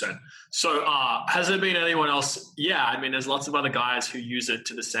 100%. So has there been anyone else? Yeah, I mean, there's lots of other guys who use it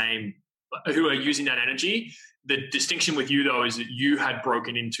to the same, who are using that energy. The distinction with you though is that you had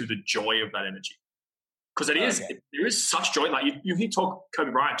broken into the joy of that energy. Because there is such joy. Like you hear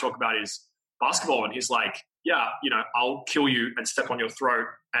Kobe Bryant talk about his basketball and he's like, yeah, I'll kill you and step on your throat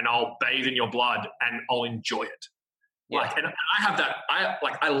and I'll bathe in your blood and I'll enjoy it. Yeah. Like, and I have that.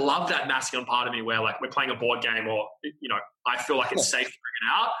 I love that masculine part of me where like we're playing a board game, or I feel like it's safe to bring it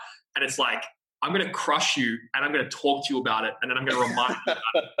out, and it's like I'm going to crush you, and I'm going to talk to you about it, and then I'm going to remind you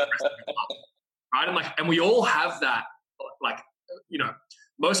about it the rest of your life, right? And we all have that. Like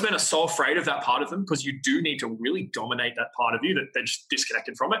most men are so afraid of that part of them because you do need to really dominate that part of you that they're just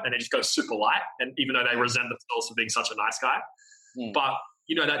disconnected from it, and they just go super light. And even though they resent themselves for being such a nice guy, but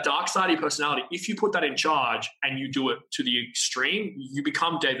that dark side of your personality, if you put that in charge and you do it to the extreme, you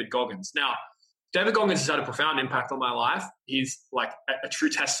become David Goggins. Now, David Goggins has had a profound impact on my life. He's like a true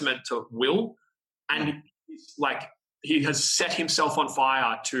testament to will. And he's like, he has set himself on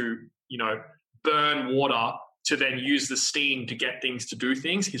fire to, burn water to then use the steam to get things to do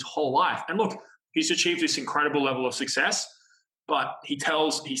things his whole life. And look, he's achieved this incredible level of success. But he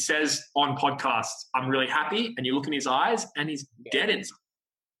says on podcasts, I'm really happy. And you look in his eyes and he's dead inside.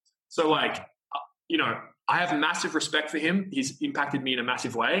 So like, I have massive respect for him. He's impacted me in a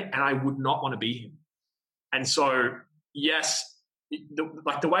massive way and I would not want to be him. And so, yes,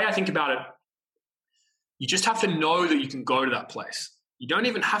 the way I think about it, you just have to know that you can go to that place. You don't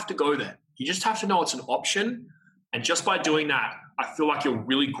even have to go there. You just have to know it's an option. And just by doing that, I feel like you're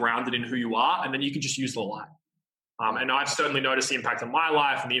really grounded in who you are, and then you can just use the light. And I've certainly noticed the impact on my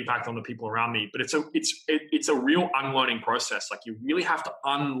life and the impact on the people around me. But it's a real unlearning process. Like you really have to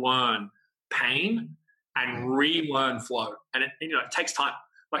unlearn pain and relearn flow, and it takes time.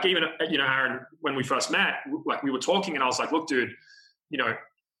 Like even Aron, when we first met, like we were talking, and I was like, "Look, dude,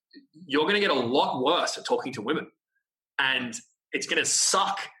 you're going to get a lot worse at talking to women, and it's going to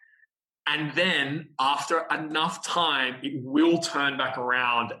suck." And then after enough time, it will turn back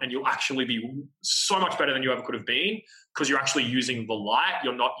around and you'll actually be so much better than you ever could have been because you're actually using the light.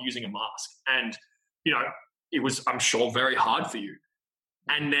 You're not using a mask. And, it was, I'm sure, very hard for you.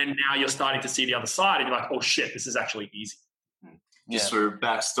 And then now you're starting to see the other side and you're like, oh shit, this is actually easy. Just for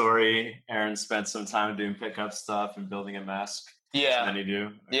backstory, Aron spent some time doing pickup stuff and building a mask. Yeah. Many do.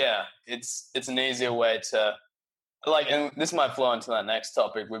 Yeah. It's an easier way to, and this might flow into that next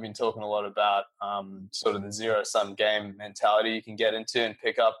topic. We've been talking a lot about sort of the zero-sum game mentality you can get into and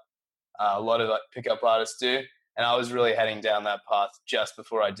pick up. A lot of pickup artists do. And I was really heading down that path just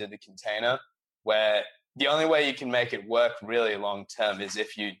before I did the container, where the only way you can make it work really long-term is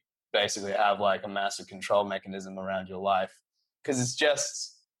if you basically have like a massive control mechanism around your life. Because it's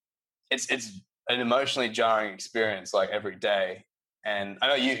just, it's an emotionally jarring experience, like every day. And I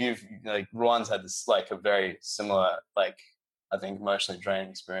know you've like Ruan's had this like a very similar, like I think emotionally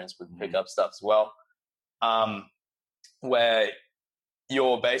draining experience with pickup stuff as well, where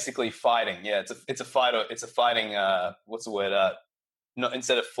you're basically fighting. Yeah, it's a fight. It's a fighting. What's the word? Not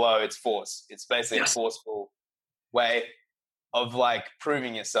instead of flow, it's force. It's basically a forceful way of like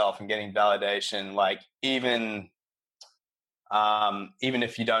proving yourself and getting validation. Like even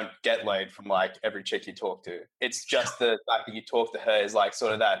if you don't get laid from like every chick you talk to, it's just the fact that you talk to her is like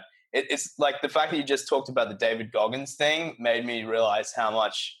sort of that. It's like the fact that you just talked about the David Goggins thing made me realize how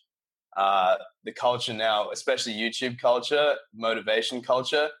much the culture now, especially YouTube culture, motivation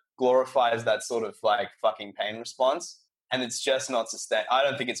culture, glorifies that sort of like fucking pain response. And it's just not sustainable. I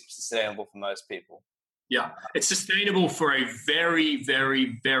don't think it's sustainable for most people. Yeah, it's sustainable for a very,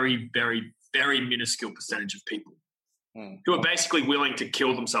 very, very, very, very minuscule percentage of people who are basically willing to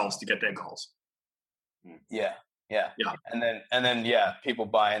kill themselves to get their goals. Yeah. And then people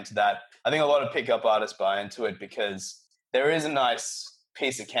buy into that. I think a lot of pickup artists buy into it because there is a nice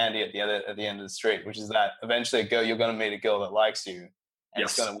piece of candy at the end of the street, which is that eventually you're going to meet a girl that likes you, and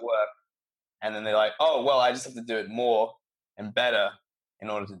it's going to work. And then they're like, oh well, I just have to do it more and better in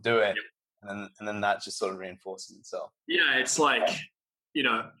order to do it. And then that just sort of reinforces itself. Yeah, it's like,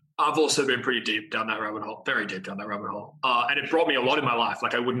 I've also been pretty deep down that rabbit hole, very deep down that rabbit hole. And it brought me a lot in my life.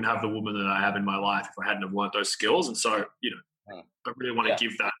 Like I wouldn't have the woman that I have in my life if I hadn't have learned those skills. And so, I really want to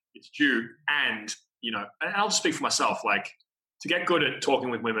give that its due. And, and I'll just speak for myself, like to get good at talking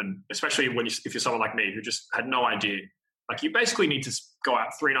with women, especially if you're someone like me who just had no idea, like you basically need to go out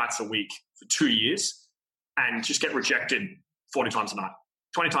 3 nights a week for 2 years and just get rejected 40 times a night,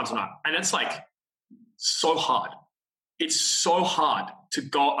 20 times a night. And it's like so hard. It's so hard to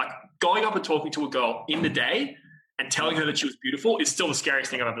going up and talking to a girl in the day and telling her that she was beautiful is still the scariest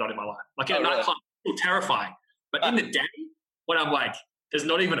thing I've ever done in my life. Like in a nightclub, it's still terrifying. But in the day, when I'm like, there's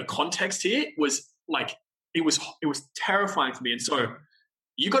not even a context here, was like, it was terrifying for me. And so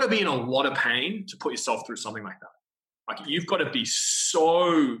you got to be in a lot of pain to put yourself through something like that. Like you've got to be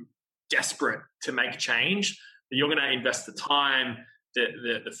so desperate to make change that you're going to invest the time,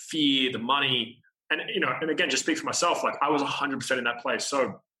 the fear, the money. And, and again, just speak for myself, like I was 100% in that place. So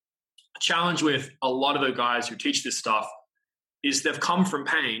a challenge with a lot of the guys who teach this stuff is they've come from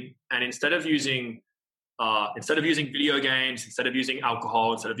pain, and instead of using video games, instead of using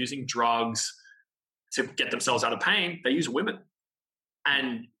alcohol, instead of using drugs to get themselves out of pain, they use women.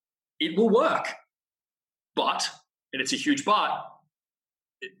 And it will work. But, and it's a huge but,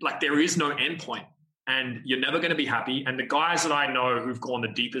 like there is no end point. And you're never going to be happy. And the guys that I know who've gone the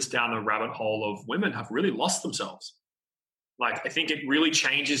deepest down the rabbit hole of women have really lost themselves. Like, I think it really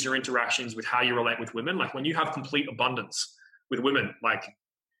changes your interactions with how you relate with women. Like when you have complete abundance with women, like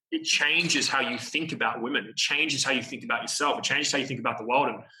it changes how you think about women. It changes how you think about yourself. It changes how you think about the world.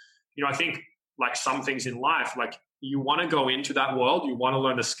 And, I think like some things in life, like you want to go into that world, you want to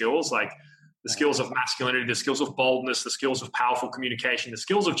learn the skills, like the skills of masculinity, the skills of boldness, the skills of powerful communication, the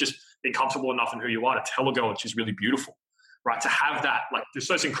skills of just being comfortable enough in who you are to tell a girl that she's really beautiful, right? To have that, like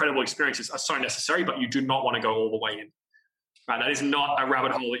those incredible experiences are so necessary, but you do not want to go all the way in, right? That is not a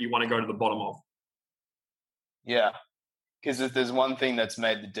rabbit hole that you want to go to the bottom of. Yeah. Because if there's one thing that's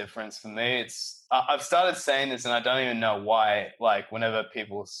made the difference for me, I've started saying this and I don't even know why, like whenever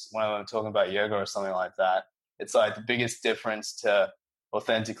I'm talking about yoga or something like that, it's like the biggest difference to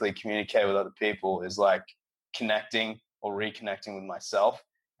authentically communicate with other people is like connecting or reconnecting with myself.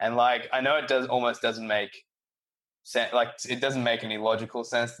 And like, I know it doesn't make sense. Like it doesn't make any logical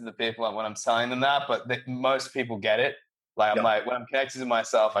sense to the people when I'm telling them that, but most people get it. Like I'm like, when I'm connected to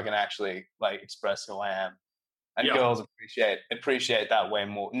myself, I can actually like express who I am. And girls appreciate that way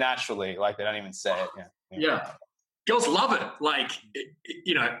more naturally. Like they don't even say it. Yeah. Girls love it. Like,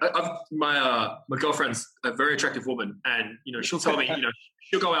 my girlfriend's a very attractive woman, and she'll tell me,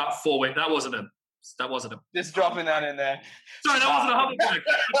 she'll go out 4 weeks. That wasn't a. Just dropping that in there. Sorry, that wasn't a humbug.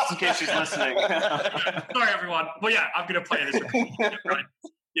 Just in case she's listening. Sorry, everyone. Well, yeah, I'm gonna play this. Right.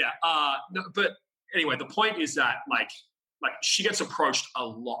 Yeah. No, but anyway, the point is that like she gets approached a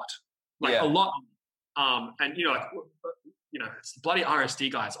lot, a lot. And it's the bloody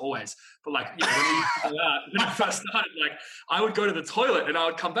RSD guys always. But like, when I first started, like I would go to the toilet and I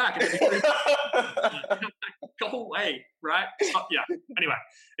would come back and it'd be go away, right? So, anyway,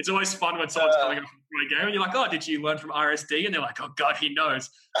 it's always fun when someone's coming up from a game and you're like, oh, did you learn from RSD? And they're like, oh God, he knows.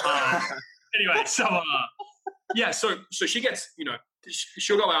 Anyway, so she gets,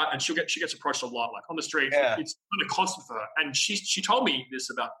 she'll go out and she gets approached a lot, like on the street. Yeah. It's kind of constant for her. And she told me this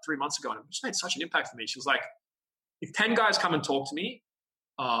about 3 months ago, and it just made such an impact for me. She was like, if 10 guys come and talk to me,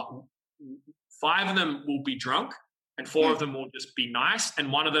 5 of them will be drunk, and 4 of them will just be nice,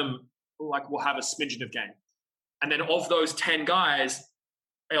 and 1 of them will have a smidgen of game. And then of those 10 guys,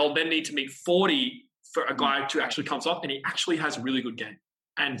 they'll then need to meet 40 for a guy to actually comes off, and he actually has really good game.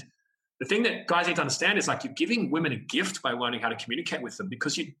 And the thing that guys need to understand is you're giving women a gift by learning how to communicate with them,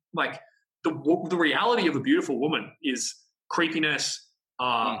 because you the reality of a beautiful woman is creepiness,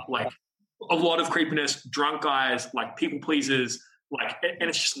 a lot of creepiness, drunk guys, people pleasers, and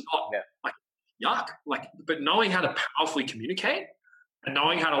it's just not yuck. But knowing how to powerfully communicate and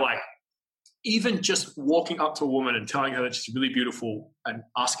knowing how to even just walking up to a woman and telling her that she's really beautiful and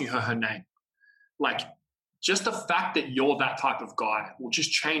asking her name, just the fact that you're that type of guy will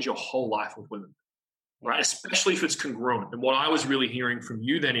just change your whole life with women, right? Especially if it's congruent. And what I was really hearing from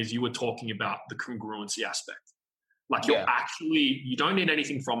you then is you were talking about the congruency aspect. You don't need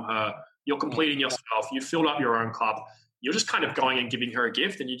anything from her. You're completing yourself. You filled up your own cup. You're just kind of going and giving her a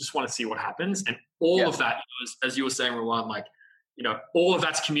gift, and you just want to see what happens. And all of that, as you were saying, Rowan, all of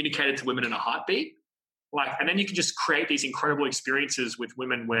that's communicated to women in a heartbeat. And then you can just create these incredible experiences with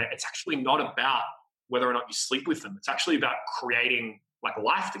women where it's actually not about whether or not you sleep with them. It's actually about creating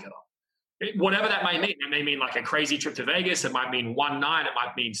life together. Whatever that may mean. It may mean a crazy trip to Vegas. It might mean 1 night. It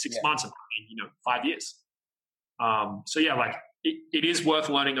might mean 6 months. It might mean, 5 years. It is worth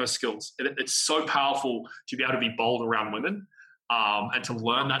learning those skills. It's so powerful to be able to be bold around women and to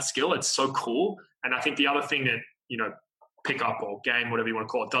learn that skill. It's so cool. And I think the other thing that, pick up or game, whatever you want to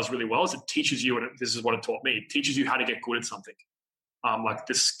call it, does really well is it teaches you, and this is what it taught me, it teaches you how to get good at something.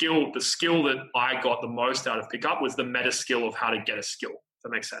 The skill that I got the most out of pickup was the meta skill of how to get a skill, if that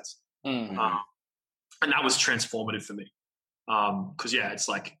makes sense. Mm-hmm. And that was transformative for me. Because it's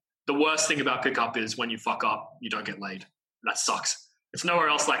the worst thing about pickup is when you fuck up, you don't get laid. That sucks. It's nowhere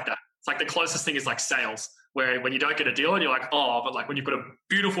else like that. It's the closest thing is sales, where when you don't get a deal and you're but when you've got a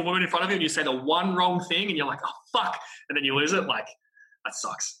beautiful woman in front of you and you say the one wrong thing and you're oh, fuck, and then you lose it, that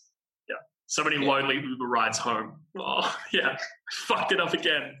sucks. Yeah. So many lonely Uber rides home. Oh, yeah. Fucked it up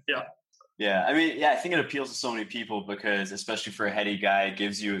again. Yeah. Yeah. I mean, I think it appeals to so many people because, especially for a heady guy, it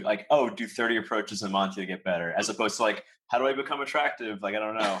gives you do 30 approaches a month to get better, as opposed to how do I become attractive? I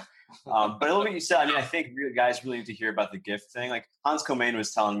don't know. But I love what you said. I mean, I think guys really need to hear about the gift thing. Hans Komain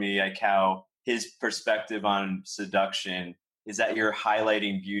was telling me how his perspective on seduction is that you're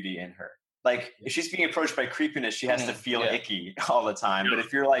highlighting beauty in her. If she's being approached by creepiness, she has to feel icky all the time. But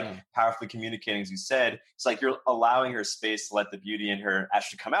if you're powerfully communicating, as you said, it's you're allowing her space to let the beauty in her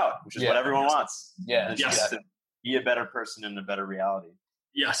actually come out, which is what everyone wants. Yeah. And she gets to be a better person in a better reality.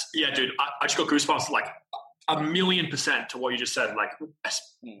 Yes. Yeah, dude. I just got goosebumps 1,000,000% to what you just said.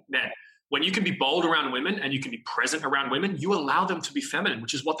 Man, when you can be bold around women and you can be present around women, you allow them to be feminine,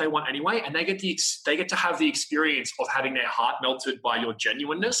 which is what they want anyway. And they get to have the experience of having their heart melted by your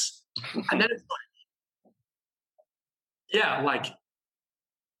genuineness. And then it's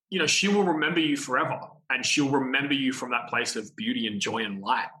she will remember you forever, and she'll remember you from that place of beauty and joy and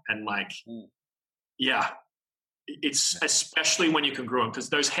light. And it's especially when you're congruent, because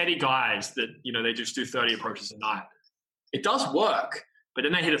those heady guys that, they just do 30 approaches a night, it does work, but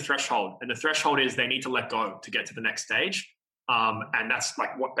then they hit a threshold, and the threshold is they need to let go to get to the next stage. And that's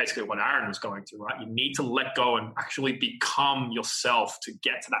what Aron was going to, right? You need to let go and actually become yourself to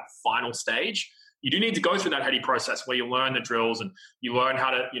get to that final stage. You do need to go through that heady process where you learn the drills and you learn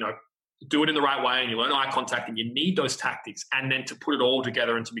how to, do it in the right way, and you learn eye contact, and you need those tactics. And then to put it all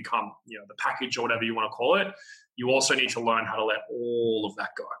together and to become, the package or whatever you want to call it, you also need to learn how to let all of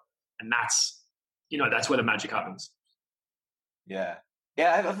that go. And that's where the magic happens. Yeah.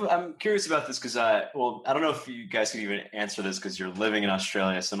 Yeah, I'm curious about this because, I don't know if you guys can even answer this because you're living in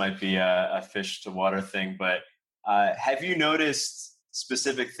Australia, so it might be a fish to water thing. But have you noticed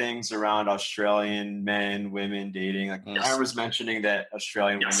specific things around Australian men, women dating? Aron was mentioning that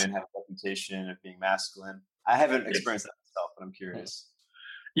Australian women have a reputation of being masculine. I haven't experienced that myself, but I'm curious.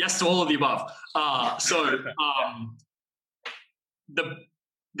 Yes to all of the above.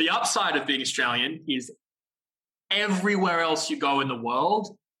 The upside of being Australian is everywhere else you go in the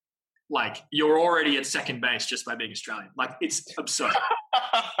world, you're already at second base just by being Australian. It's absurd.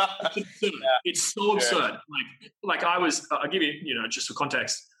 It's absurd. It's so absurd. I'll give you, just for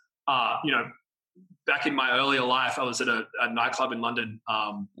context, back in my earlier life, I was at a nightclub in London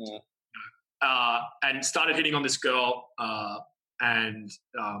and started hitting on this girl and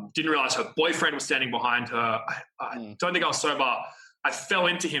didn't realize her boyfriend was standing behind her. I don't think I was sober. I fell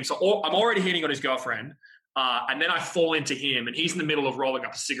into him. So I'm already hitting on his girlfriend. And then I fall into him, and he's in the middle of rolling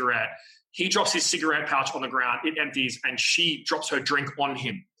up a cigarette. He drops his cigarette pouch on the ground. It empties, and she drops her drink on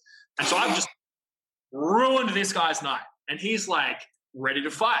him. And so I've just ruined this guy's night. And he's ready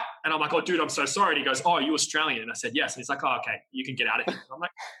to fight. And I'm like, oh, dude, I'm so sorry. And he goes, oh, are you Australian? And I said, yes. And he's like, oh, okay, you can get out of here. And I'm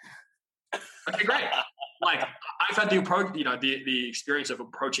like, okay, great. Like, I've had the experience of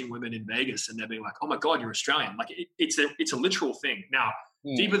approaching women in Vegas and they're being like, oh my God, you're Australian. Like, it's a literal thing. Now,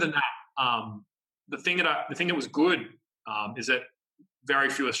 deeper than that, the thing that was good is that very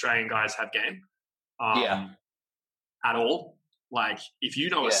few Australian guys have game at all. Like, if you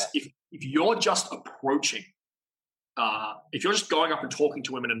know, if you're just approaching, if you're just going up and talking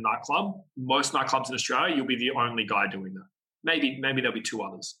to women in a nightclub, most nightclubs in Australia, you'll be the only guy doing that. Maybe there'll be two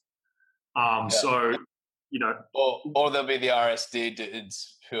others. So, you know, or there'll be the RSD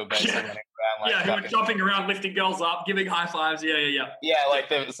dudes who are basically running around, like, who are jumping around, lifting girls up, giving high fives. Yeah.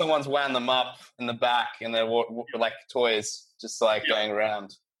 Like someone's wound them up in the back, and they're like toys, just like going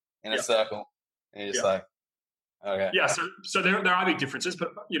around in a circle, and you're just like, okay, So there are big differences, but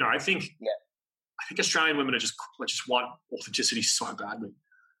you know, I think Australian women are just want authenticity so badly.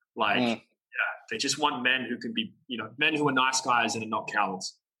 Like, they just want men who can be, you know, men who are nice guys and are not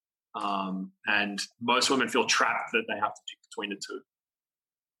cowards. And most women feel trapped that they have to pick between the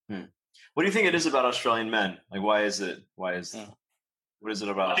two. What do you think it is about Australian men? Like, what is it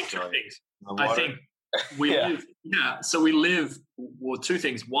about Australia? I think we live. So we live. Well, two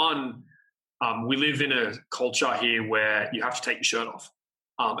things. One, we live in a culture here where you have to take your shirt off,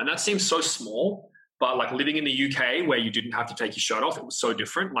 and that seems so small. But like living in the UK where you didn't have to take your shirt off, it was so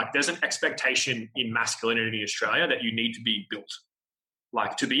different. Like, there's an expectation in masculinity in Australia that you need to be built.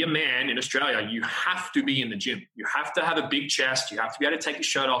 Like, to be a man in Australia, you have to be in the gym. You have to have a big chest. You have to be able to take your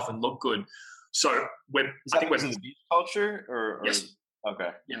shirt off and look good. So I think we're in the beach culture, or yes, okay,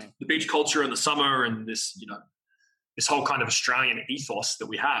 yeah, the beach culture in the summer and this, you know, this whole kind of Australian ethos that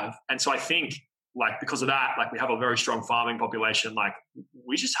we have. And so I think, like, because of that, like, we have a very strong farming population. Like,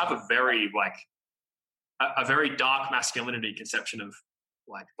 we just have a very very dark masculinity conception of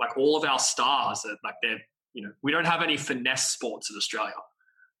like all of our stars are like, they're, you know, we don't have any finesse sports in Australia.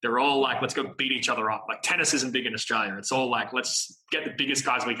 They're all like, let's go beat each other up. Like, tennis isn't big in Australia. It's all like, let's get the biggest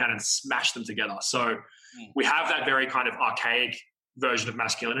guys we can and smash them together. So we have that very kind of archaic version of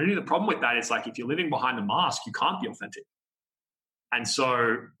masculinity. The problem with that is, like, if you're living behind the mask, you can't be authentic. And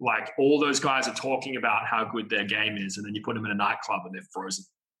so, like, all those guys are talking about how good their game is, and then you put them in a nightclub and they're frozen.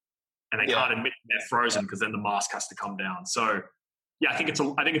 And they can't admit they're frozen because then the mask has to come down. So, yeah, I think it's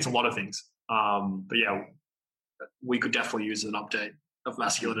a lot of things. But yeah, we could definitely use an update of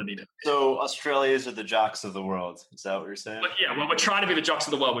masculinity. So Australians are the jocks of the world. Is that what you're saying? But yeah, well, we're trying to be the jocks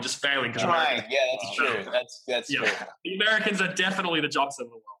of the world. We're just failing. Trying. Yeah, that's true. That's true. The Americans are definitely the jocks of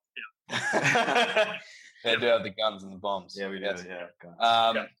the world. Yeah. They do have the guns and the bombs. Yeah, we do.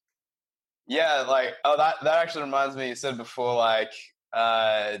 That actually reminds me. You said before, like,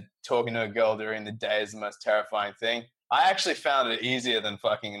 talking to a girl during the day is the most terrifying thing. I actually found it easier than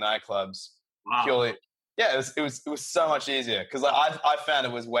fucking nightclubs. Wow. Purely, yeah, it was so much easier because, like, I found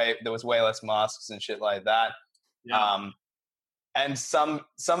there was way less masks and shit like that. Yeah. And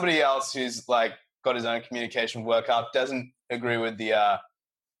somebody else who's like got his own communication workup doesn't agree with the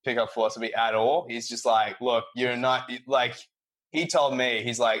pickup philosophy at all. He's just like, look, you're not like. He told me,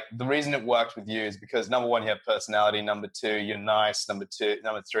 he's like, the reason it worked with you is because, number one, you have personality. Number two, you're nice. Number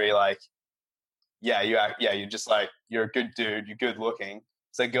three, like, you're just like, you're a good dude. You're good looking.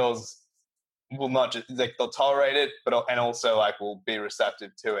 So girls will not just, like, they'll tolerate it, and also, like, will be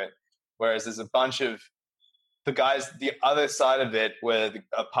receptive to it. Whereas there's a bunch of the guys, the other side of it, where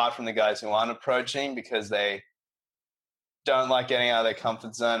apart from the guys who aren't approaching because they don't like getting out of their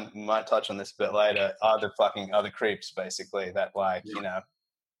comfort zone, we might touch on this a bit later, are the creeps, basically, that, like, you know,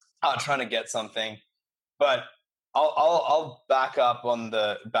 are trying to get something. But I'll back you up on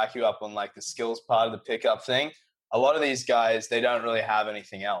like the skills part of the pickup thing. A lot of these guys, they don't really have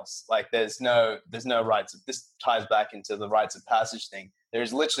anything else. Like, there's no rites. This ties back into the rites of passage thing.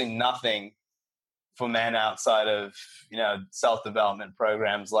 There's literally nothing for men outside of, you know, self-development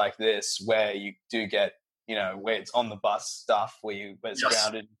programs like this, where you do get, you know, where it's on the bus stuff, where it's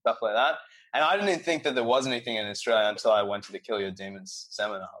grounded and stuff like that. And I didn't even think that there was anything in Australia until I went to the Kill Your Demons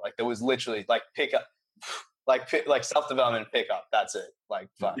seminar. Like, there was literally like pickup, like self-development pickup. That's it. Like,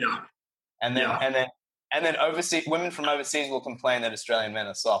 fuck. Yeah. And then overseas women from overseas will complain that Australian men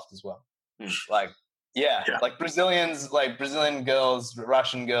are soft as well. Like, like Brazilian girls,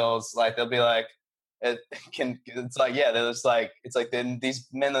 Russian girls, like, they'll be like, it's like, yeah, they're just like, it's like, these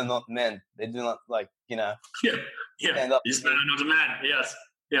men are not men. They do not, like, you know. Yeah. These men are not a man. Yes.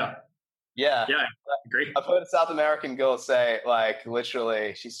 Yeah. Yeah. Yeah. I agree. I've heard a South American girl say, like,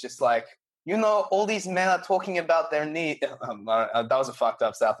 literally, she's just like, all these men are talking about their needs. That was a fucked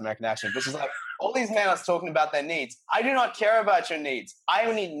up South American accent. But she's like, all these men are talking about their needs. I do not care about your needs.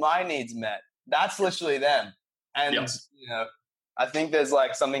 I need my needs met. That's literally them. And, I think there's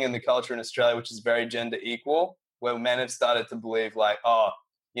like something in the culture in Australia which is very gender equal, where men have started to believe like,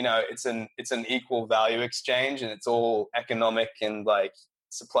 it's an equal value exchange and it's all economic and like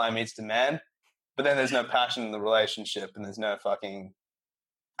supply meets demand. But then there's no passion in the relationship and there's no fucking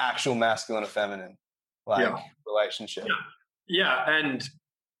actual masculine or feminine relationship. Yeah. And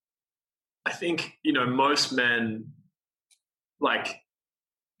I think, most men, like,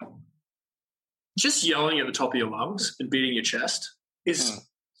 just yelling at the top of your lungs and beating your chest is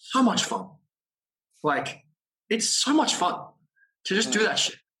so much fun. Like, it's so much fun to just do that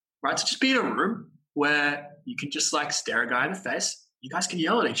shit, right? To just be in a room where you can just like stare a guy in the face. You guys can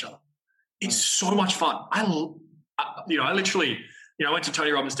yell at each other. It's so much fun. I literally, I went to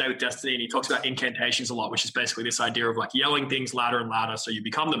Tony Robbins' Day with Destiny and he talks about incantations a lot, which is basically this idea of like yelling things louder and louder so you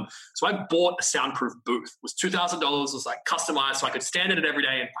become them. So I bought a soundproof booth. It was $2,000. It was like customized so I could stand in it every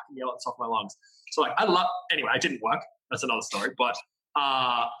day and fucking yell at the top of my lungs. So like anyway, it didn't work. That's another story. But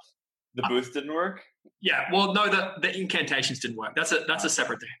the booth didn't work? Yeah. Well, no, the incantations didn't work. That's a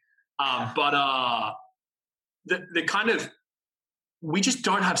separate thing. But the kind of, we just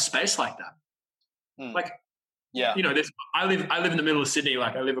don't have space like that. Like, I live in the middle of Sydney.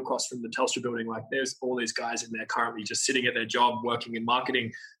 Like, I live across from the Telstra building. Like, there's all these guys in there currently just sitting at their job, working in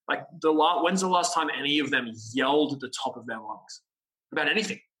marketing. Like, when's the last time any of them yelled at the top of their lungs about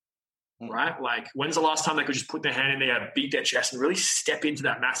anything? Right? Like, when's the last time they could just put their hand in there, beat their chest, and really step into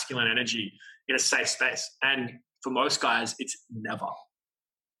that masculine energy in a safe space? And for most guys, it's never.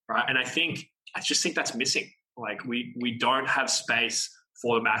 Right? And I just think that's missing. Like, we don't have space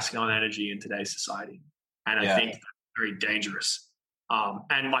for the masculine energy in today's society. And I think that's very dangerous.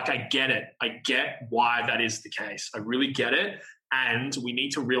 And like, I get it. I get why that is the case. I really get it. And we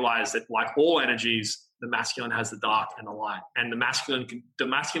need to realize that, like all energies, the masculine has the dark and the light. And the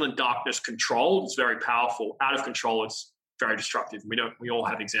masculine darkness controlled is very powerful. Out of control, it's very destructive. We all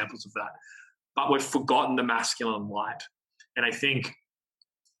have examples of that. But we've forgotten the masculine light. And I think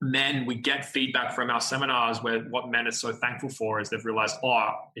men, we get feedback from our seminars where what men are so thankful for is they've realized,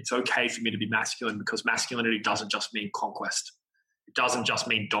 it's okay for me to be masculine, because masculinity doesn't just mean conquest. It doesn't just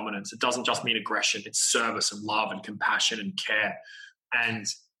mean dominance. It doesn't just mean aggression. It's service and love and compassion and care. And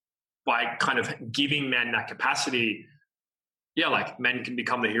by kind of giving men that capacity, like men can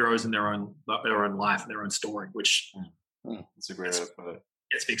become the heroes in their own life and their own story, which that's a great way to put it.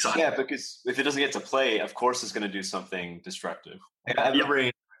 Gets me excited. Yeah, because if it doesn't get to play, of course it's going to do something destructive. I remember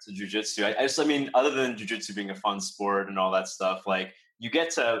to jiu-jitsu. I mean, other than jiu-jitsu being a fun sport and all that stuff, like, you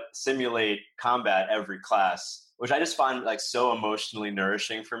get to simulate combat every class, which I just find like so emotionally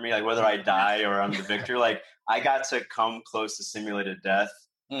nourishing for me. Like, whether I die or I'm the victor, like, I got to come close to simulated death.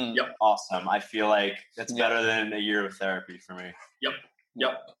 Awesome. I feel like that's better than a year of therapy for me.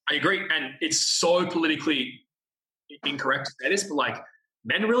 Yep. I agree. And it's so politically incorrect to say this, but like,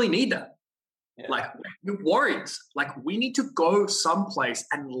 men really need that. Like, we're warriors. Like, we need to go someplace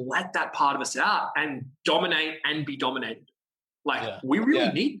and let that part of us out and dominate and be dominated. Like, we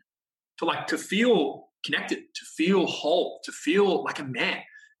really need to feel connected, to feel whole, to feel like a man.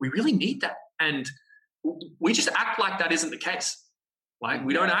 We really need that. And we just act like that isn't the case. Like,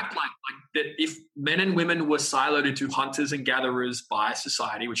 we don't act like that. If men and women were siloed into hunters and gatherers by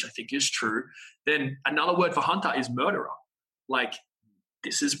society, which I think is true, then another word for hunter is murderer. Like,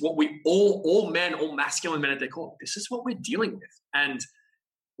 this is what we all men, all masculine men at their core, this is what we're dealing with. And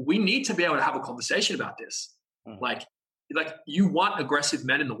we need to be able to have a conversation about this. Like you want aggressive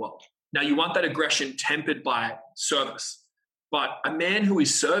men in the world. Now, you want that aggression tempered by service. But a man who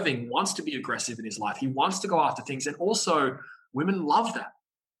is serving wants to be aggressive in his life. He wants to go after things. And also, women love that.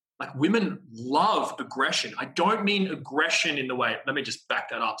 Like, women love aggression. I don't mean aggression in the way, let me just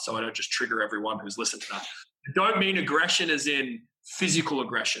back that up so I don't just trigger everyone who's listened to that. I don't mean aggression as in physical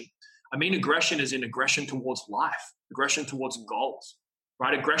aggression. I mean aggression as in aggression towards life, aggression towards goals,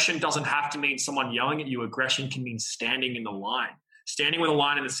 right? Aggression doesn't have to mean someone yelling at you. Aggression can mean standing in the line, standing with a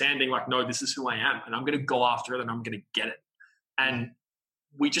line in the sand, being like, no, this is who I am, and I'm going to go after it, and I'm going to get it. And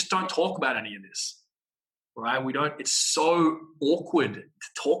we just don't talk about any of this. Right? It's so awkward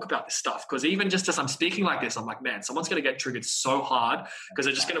to talk about this stuff, because even just as I'm speaking like this, I'm like, man, someone's going to get triggered so hard because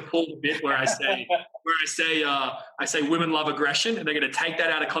they're just going to pull the bit where I say women love aggression, and they're going to take that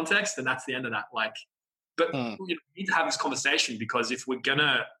out of context, and that's the end of that. Like, but we need to have this conversation, because if we're going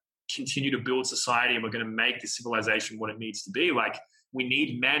to continue to build society and we're going to make this civilization what it needs to be, like, we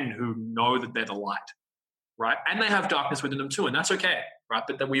need men who know that they're the light, right? And they have darkness within them too, and that's okay, right?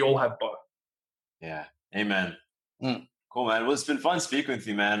 But that we all have both. Yeah. Amen. Mm. Cool, man. Well, it's been fun speaking with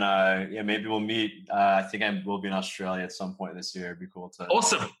you, man. Yeah, maybe we'll meet. I think I will be in Australia at some point this year. It'd be cool to.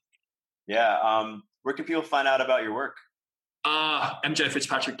 Awesome. Yeah. Where can people find out about your work?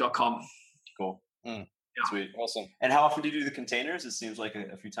 mjfitzpatrick.com. Cool. Yeah. Sweet. Awesome. And how often do you do the containers? It seems like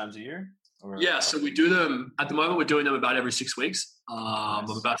a few times a year. Or? Yeah, so we do them at the moment. We're doing them about every 6 weeks. Nice.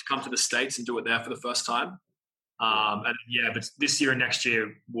 I'm about to come to the States and do it there for the first time. And yeah, but this year and next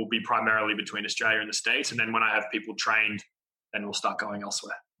year will be primarily between Australia and the States. And then when I have people trained, then we'll start going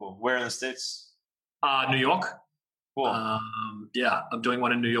elsewhere. Cool. Where in the States? New York. Cool. Yeah, I'm doing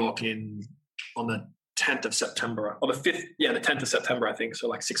one in New York on the 10th of September, or the 5th. Yeah, the 10th of September, I think. So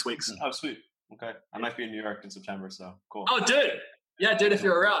like 6 weeks. Oh, sweet. Okay. I might be in New York in September, so cool. Oh, dude. Yeah, dude, if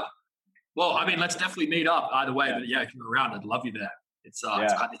you're around. Well, I mean, let's definitely meet up either way. Yeah. But yeah, if you're around, I'd love you there. It's Yeah.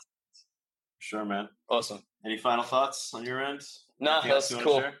 it's kind of, Sure, man. Awesome. Any final thoughts on your end? No, Anything else that's you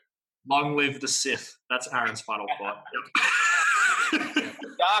wanna cool. share? long live the Sith. That's Aron's final thought. Yep.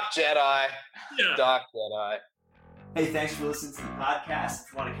 Dark Jedi. Yeah. Dark Jedi. Hey, thanks for listening to the podcast.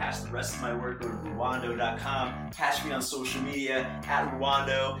 If you want to catch the rest of my work, go to Rwando.com. Catch me on social media at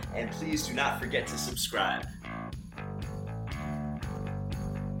Rwando, and please do not forget to subscribe.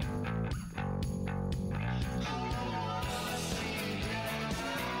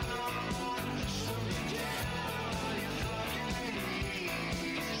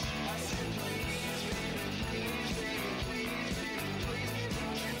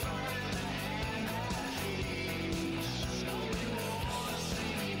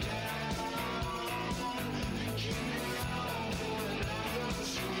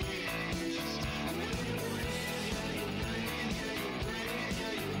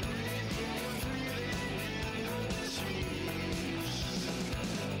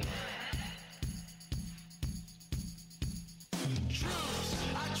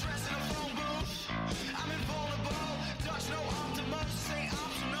 I dress in a